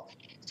cool.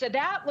 So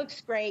that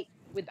looks great.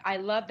 I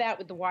love that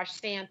with the wash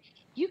stand.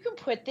 You can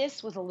put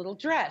this with a little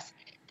dress.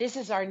 This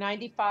is our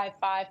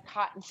 95.5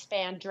 cotton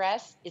span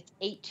dress. It's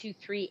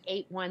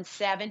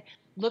 823817.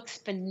 Looks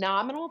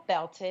phenomenal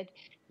belted.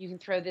 You can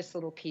throw this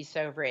little piece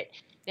over it.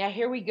 Now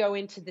here we go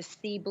into the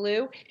sea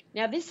blue.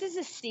 Now this is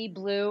a sea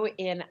blue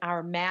in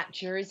our matte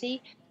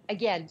jersey.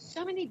 Again,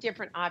 so many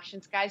different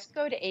options, guys.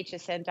 Go to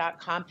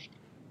hsn.com.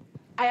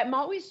 I am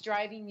always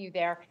driving you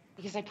there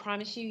because I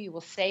promise you, you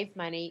will save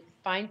money,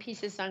 find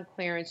pieces on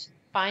clearance,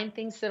 find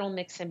things that'll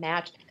mix and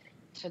match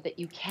so that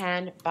you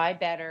can buy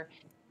better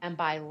and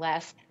buy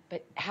less.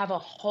 but have a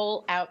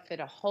whole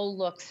outfit, a whole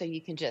look, so you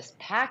can just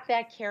pack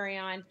that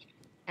carry-on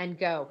and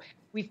go.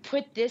 We've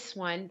put this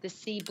one, the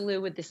sea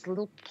blue, with this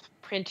little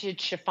printed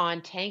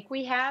chiffon tank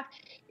we have.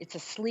 It's a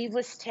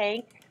sleeveless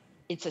tank.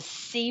 It's a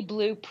sea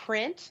blue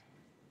print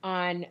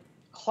on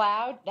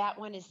cloud. That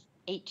one is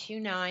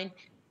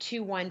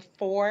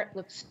 $829,214.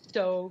 Looks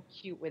so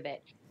cute with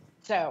it.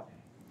 So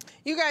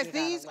you guys,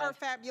 these are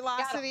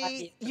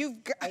fabulosity.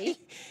 You've got to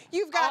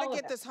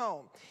get this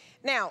home.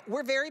 Now,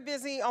 we're very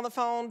busy on the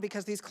phone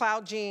because these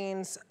cloud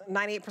jeans,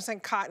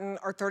 98% cotton,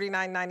 are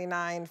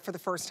 $39.99 for the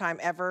first time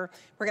ever.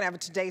 We're gonna have a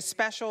today's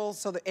special,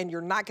 and you're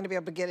not gonna be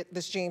able to get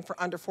this jean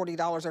for under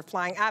 $40. They're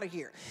flying out of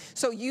here.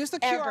 So use the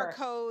QR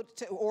code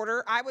to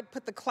order. I would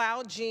put the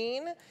cloud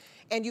jean,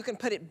 and you can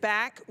put it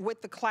back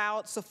with the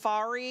cloud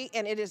safari,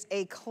 and it is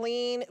a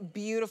clean,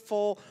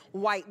 beautiful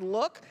white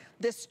look.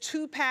 This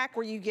 2-pack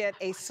where you get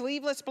a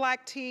sleeveless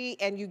black tee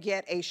and you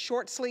get a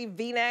short sleeve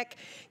V-neck,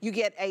 you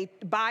get a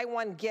buy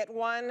one, get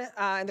one,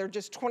 and they're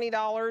just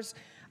 $20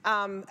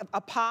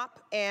 a pop,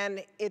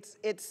 and it's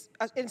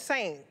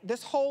insane.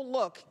 This whole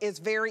look is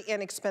very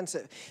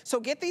inexpensive.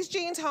 So get these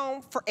jeans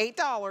home for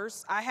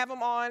 $8. I have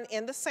them on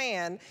in the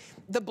sand.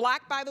 The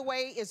black, by the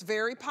way, is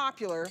very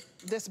popular.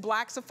 This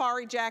black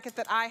safari jacket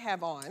that I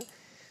have on.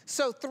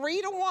 So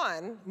 3 to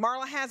 1,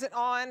 Marla has it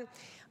on.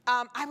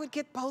 I would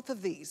get both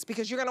of these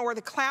because you're gonna wear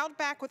the cloud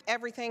back with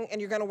everything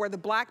and you're gonna wear the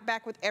black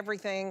back with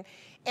everything.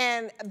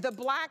 And the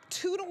black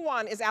 2 to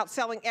 1 is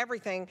outselling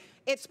everything.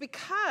 It's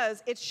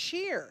because it's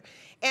sheer.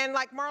 And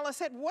like Marla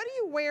said, what do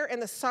you wear in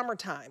the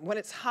summertime when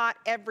it's hot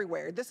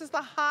everywhere? This is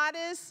the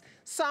hottest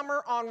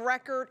summer on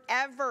record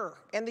ever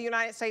in the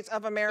United States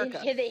of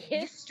America. In the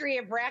history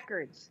of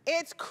records.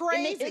 It's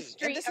crazy. In the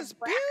history and this of is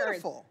records.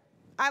 Beautiful.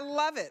 I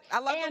love it. I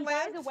love the length. And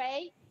by the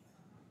way,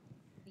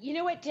 you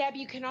know what, Deb?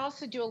 You can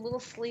also do a little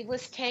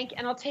sleeveless tank,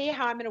 and I'll tell you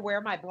how I'm going to wear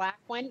my black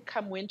one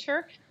come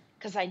winter,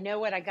 because I know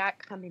what I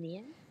got coming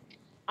in.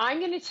 I'm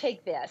going to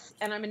take this,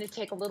 and I'm going to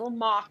take a little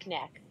mock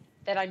neck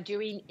that I'm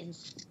doing in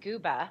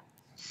scuba.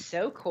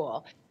 So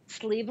cool.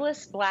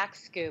 Sleeveless black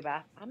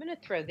scuba. I'm going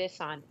to throw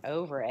this on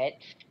over it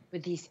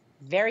with these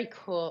very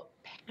cool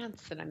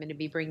pants that I'm going to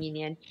be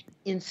bringing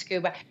in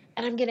scuba.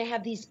 And I'm going to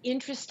have these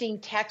interesting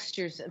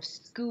textures of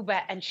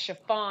scuba and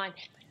chiffon,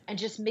 and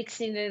just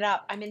mixing it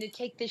up. I'm going to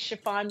take this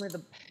chiffon with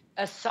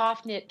a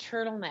soft knit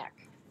turtleneck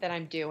that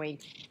I'm doing,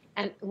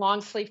 and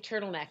long sleeve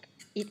turtleneck.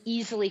 It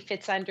easily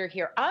fits under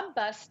here. I'm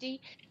busty,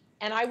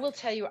 and I will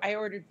tell you, I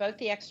ordered both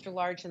the extra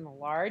large and the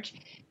large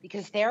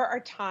because there are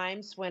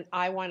times when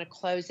I want to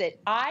close it.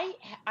 I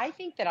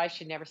think that I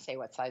should never say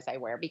what size I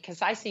wear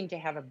because I seem to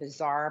have a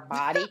bizarre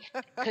body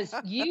because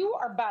you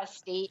are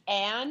busty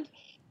and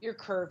you're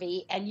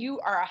curvy and you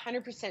are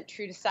 100%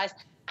 true to size.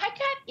 I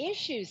got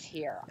issues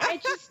here. I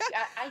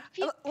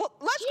feel. Well,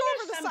 let's go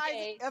over the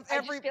size of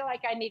every. I just feel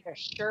like I need a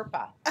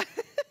Sherpa.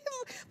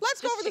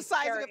 Let's go over the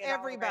sizing of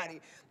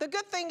everybody. The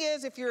good thing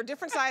is, if you're a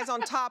different size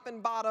on top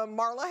and bottom,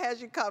 Marla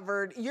has you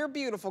covered. You're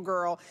beautiful,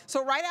 girl.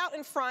 So right out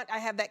in front, I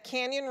have that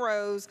Canyon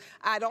Rose.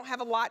 I don't have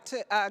a lot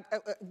to.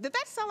 Did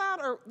that sell out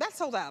or that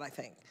sold out? I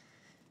think.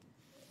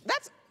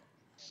 That's.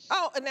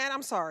 Oh, Annette,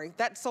 I'm sorry.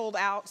 That sold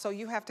out, so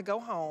you have to go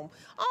home.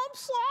 I'm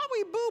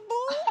sorry,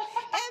 boo-boo.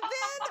 And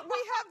then we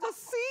have the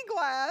sea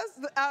glass.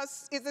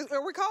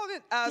 We're calling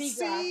it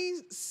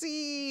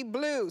sea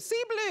blue.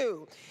 Sea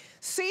blue.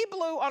 Sea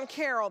blue on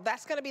Carol,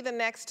 that's gonna be the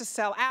next to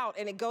sell out,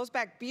 and it goes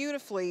back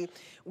beautifully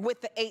with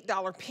the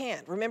 $8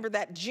 pant. Remember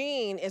that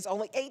jean is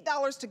only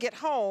 $8 to get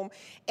home,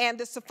 and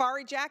the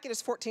safari jacket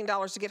is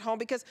 $14 to get home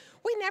because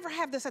we never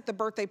have this at the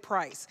birthday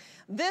price.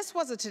 This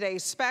was a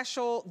today's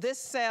special. This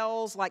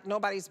sells like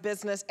nobody's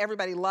business.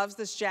 Everybody loves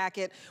this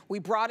jacket. We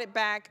brought it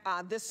back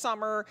this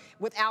summer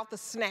without the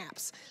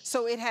snaps.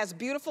 So it has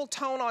beautiful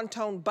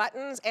tone-on-tone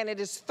buttons, and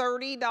it is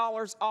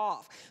 $30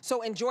 off.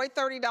 So enjoy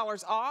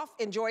 $30 off.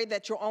 Enjoy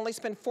that you'll only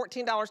spend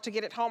 $14 to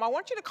get it home. I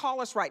want you to call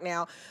us right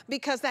now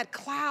because that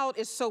cloud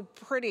is so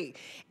pretty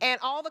and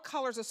all the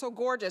colors are so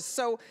gorgeous.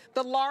 So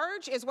the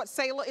large is what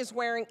Selah is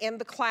wearing in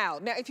the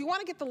cloud. Now, if you want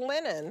to get the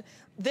linen,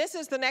 this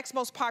is the next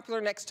most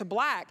popular next to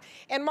black.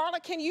 And Marla,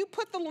 can you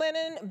put the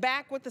linen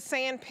back with the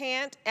sand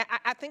pant?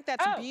 I think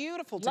that's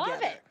beautiful together.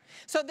 Love it.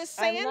 So this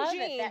sand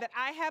jean that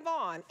I have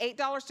on,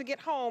 $8 to get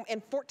home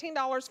and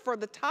 $14 for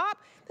the top,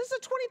 this is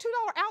a $22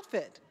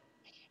 outfit.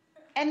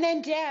 And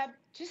then Deb,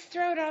 just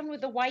throw it on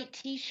with a white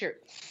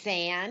t-shirt.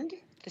 Sand,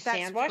 the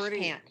sand wash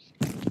pant,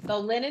 the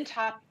linen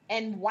top,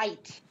 and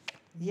white.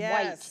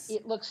 Yes. White.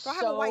 It looks Do I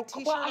have a white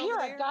t-shirt well, here,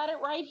 over there? I've got it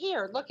right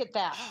here. Look at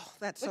that. Oh,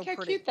 that's Look so how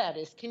pretty. cute that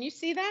is. Can you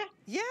see that?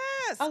 Yes,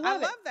 I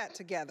love that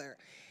together.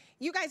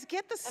 You guys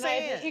get the and sand.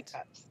 I have the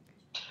hiccups.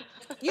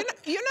 You know.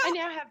 I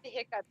now have the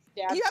hiccups,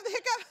 Deb. You have the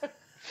hiccup?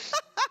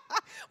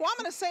 Well, I'm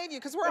going to save you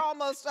because we're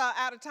almost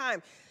out of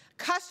time.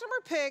 Customer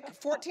pick,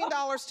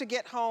 $14 to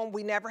get home.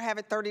 We never have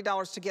it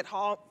 $30 to get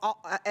home.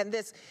 And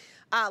this,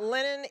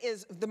 Linen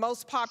is the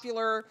most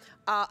popular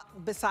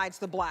besides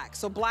the black.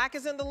 So black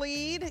is in the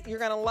lead. You're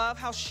gonna love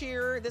how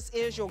sheer this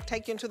is. You'll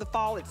take you into the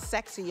fall. It's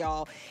sexy,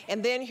 y'all.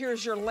 And then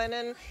here's your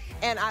linen.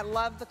 And I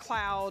love the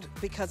cloud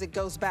because it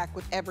goes back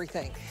with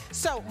everything.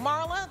 So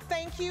Marla,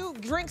 thank you.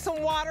 Drink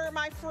some water,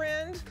 my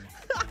friend.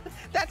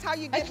 That's how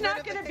you get It's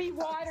not gonna be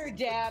water,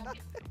 Deb.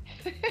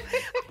 See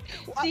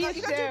you you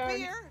soon. do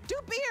beer. Do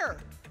beer.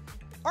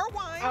 Or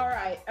wine. All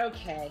right,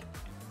 okay.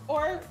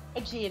 Or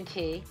a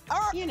G&T,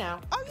 you know.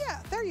 Oh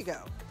yeah, there you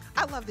go.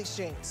 I love these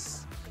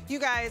jeans. You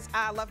guys,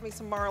 I love me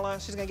some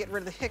Marla. She's gonna get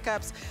rid of the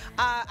hiccups.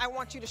 I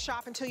want you to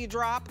shop until you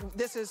drop.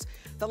 This is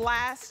the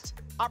last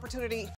opportunity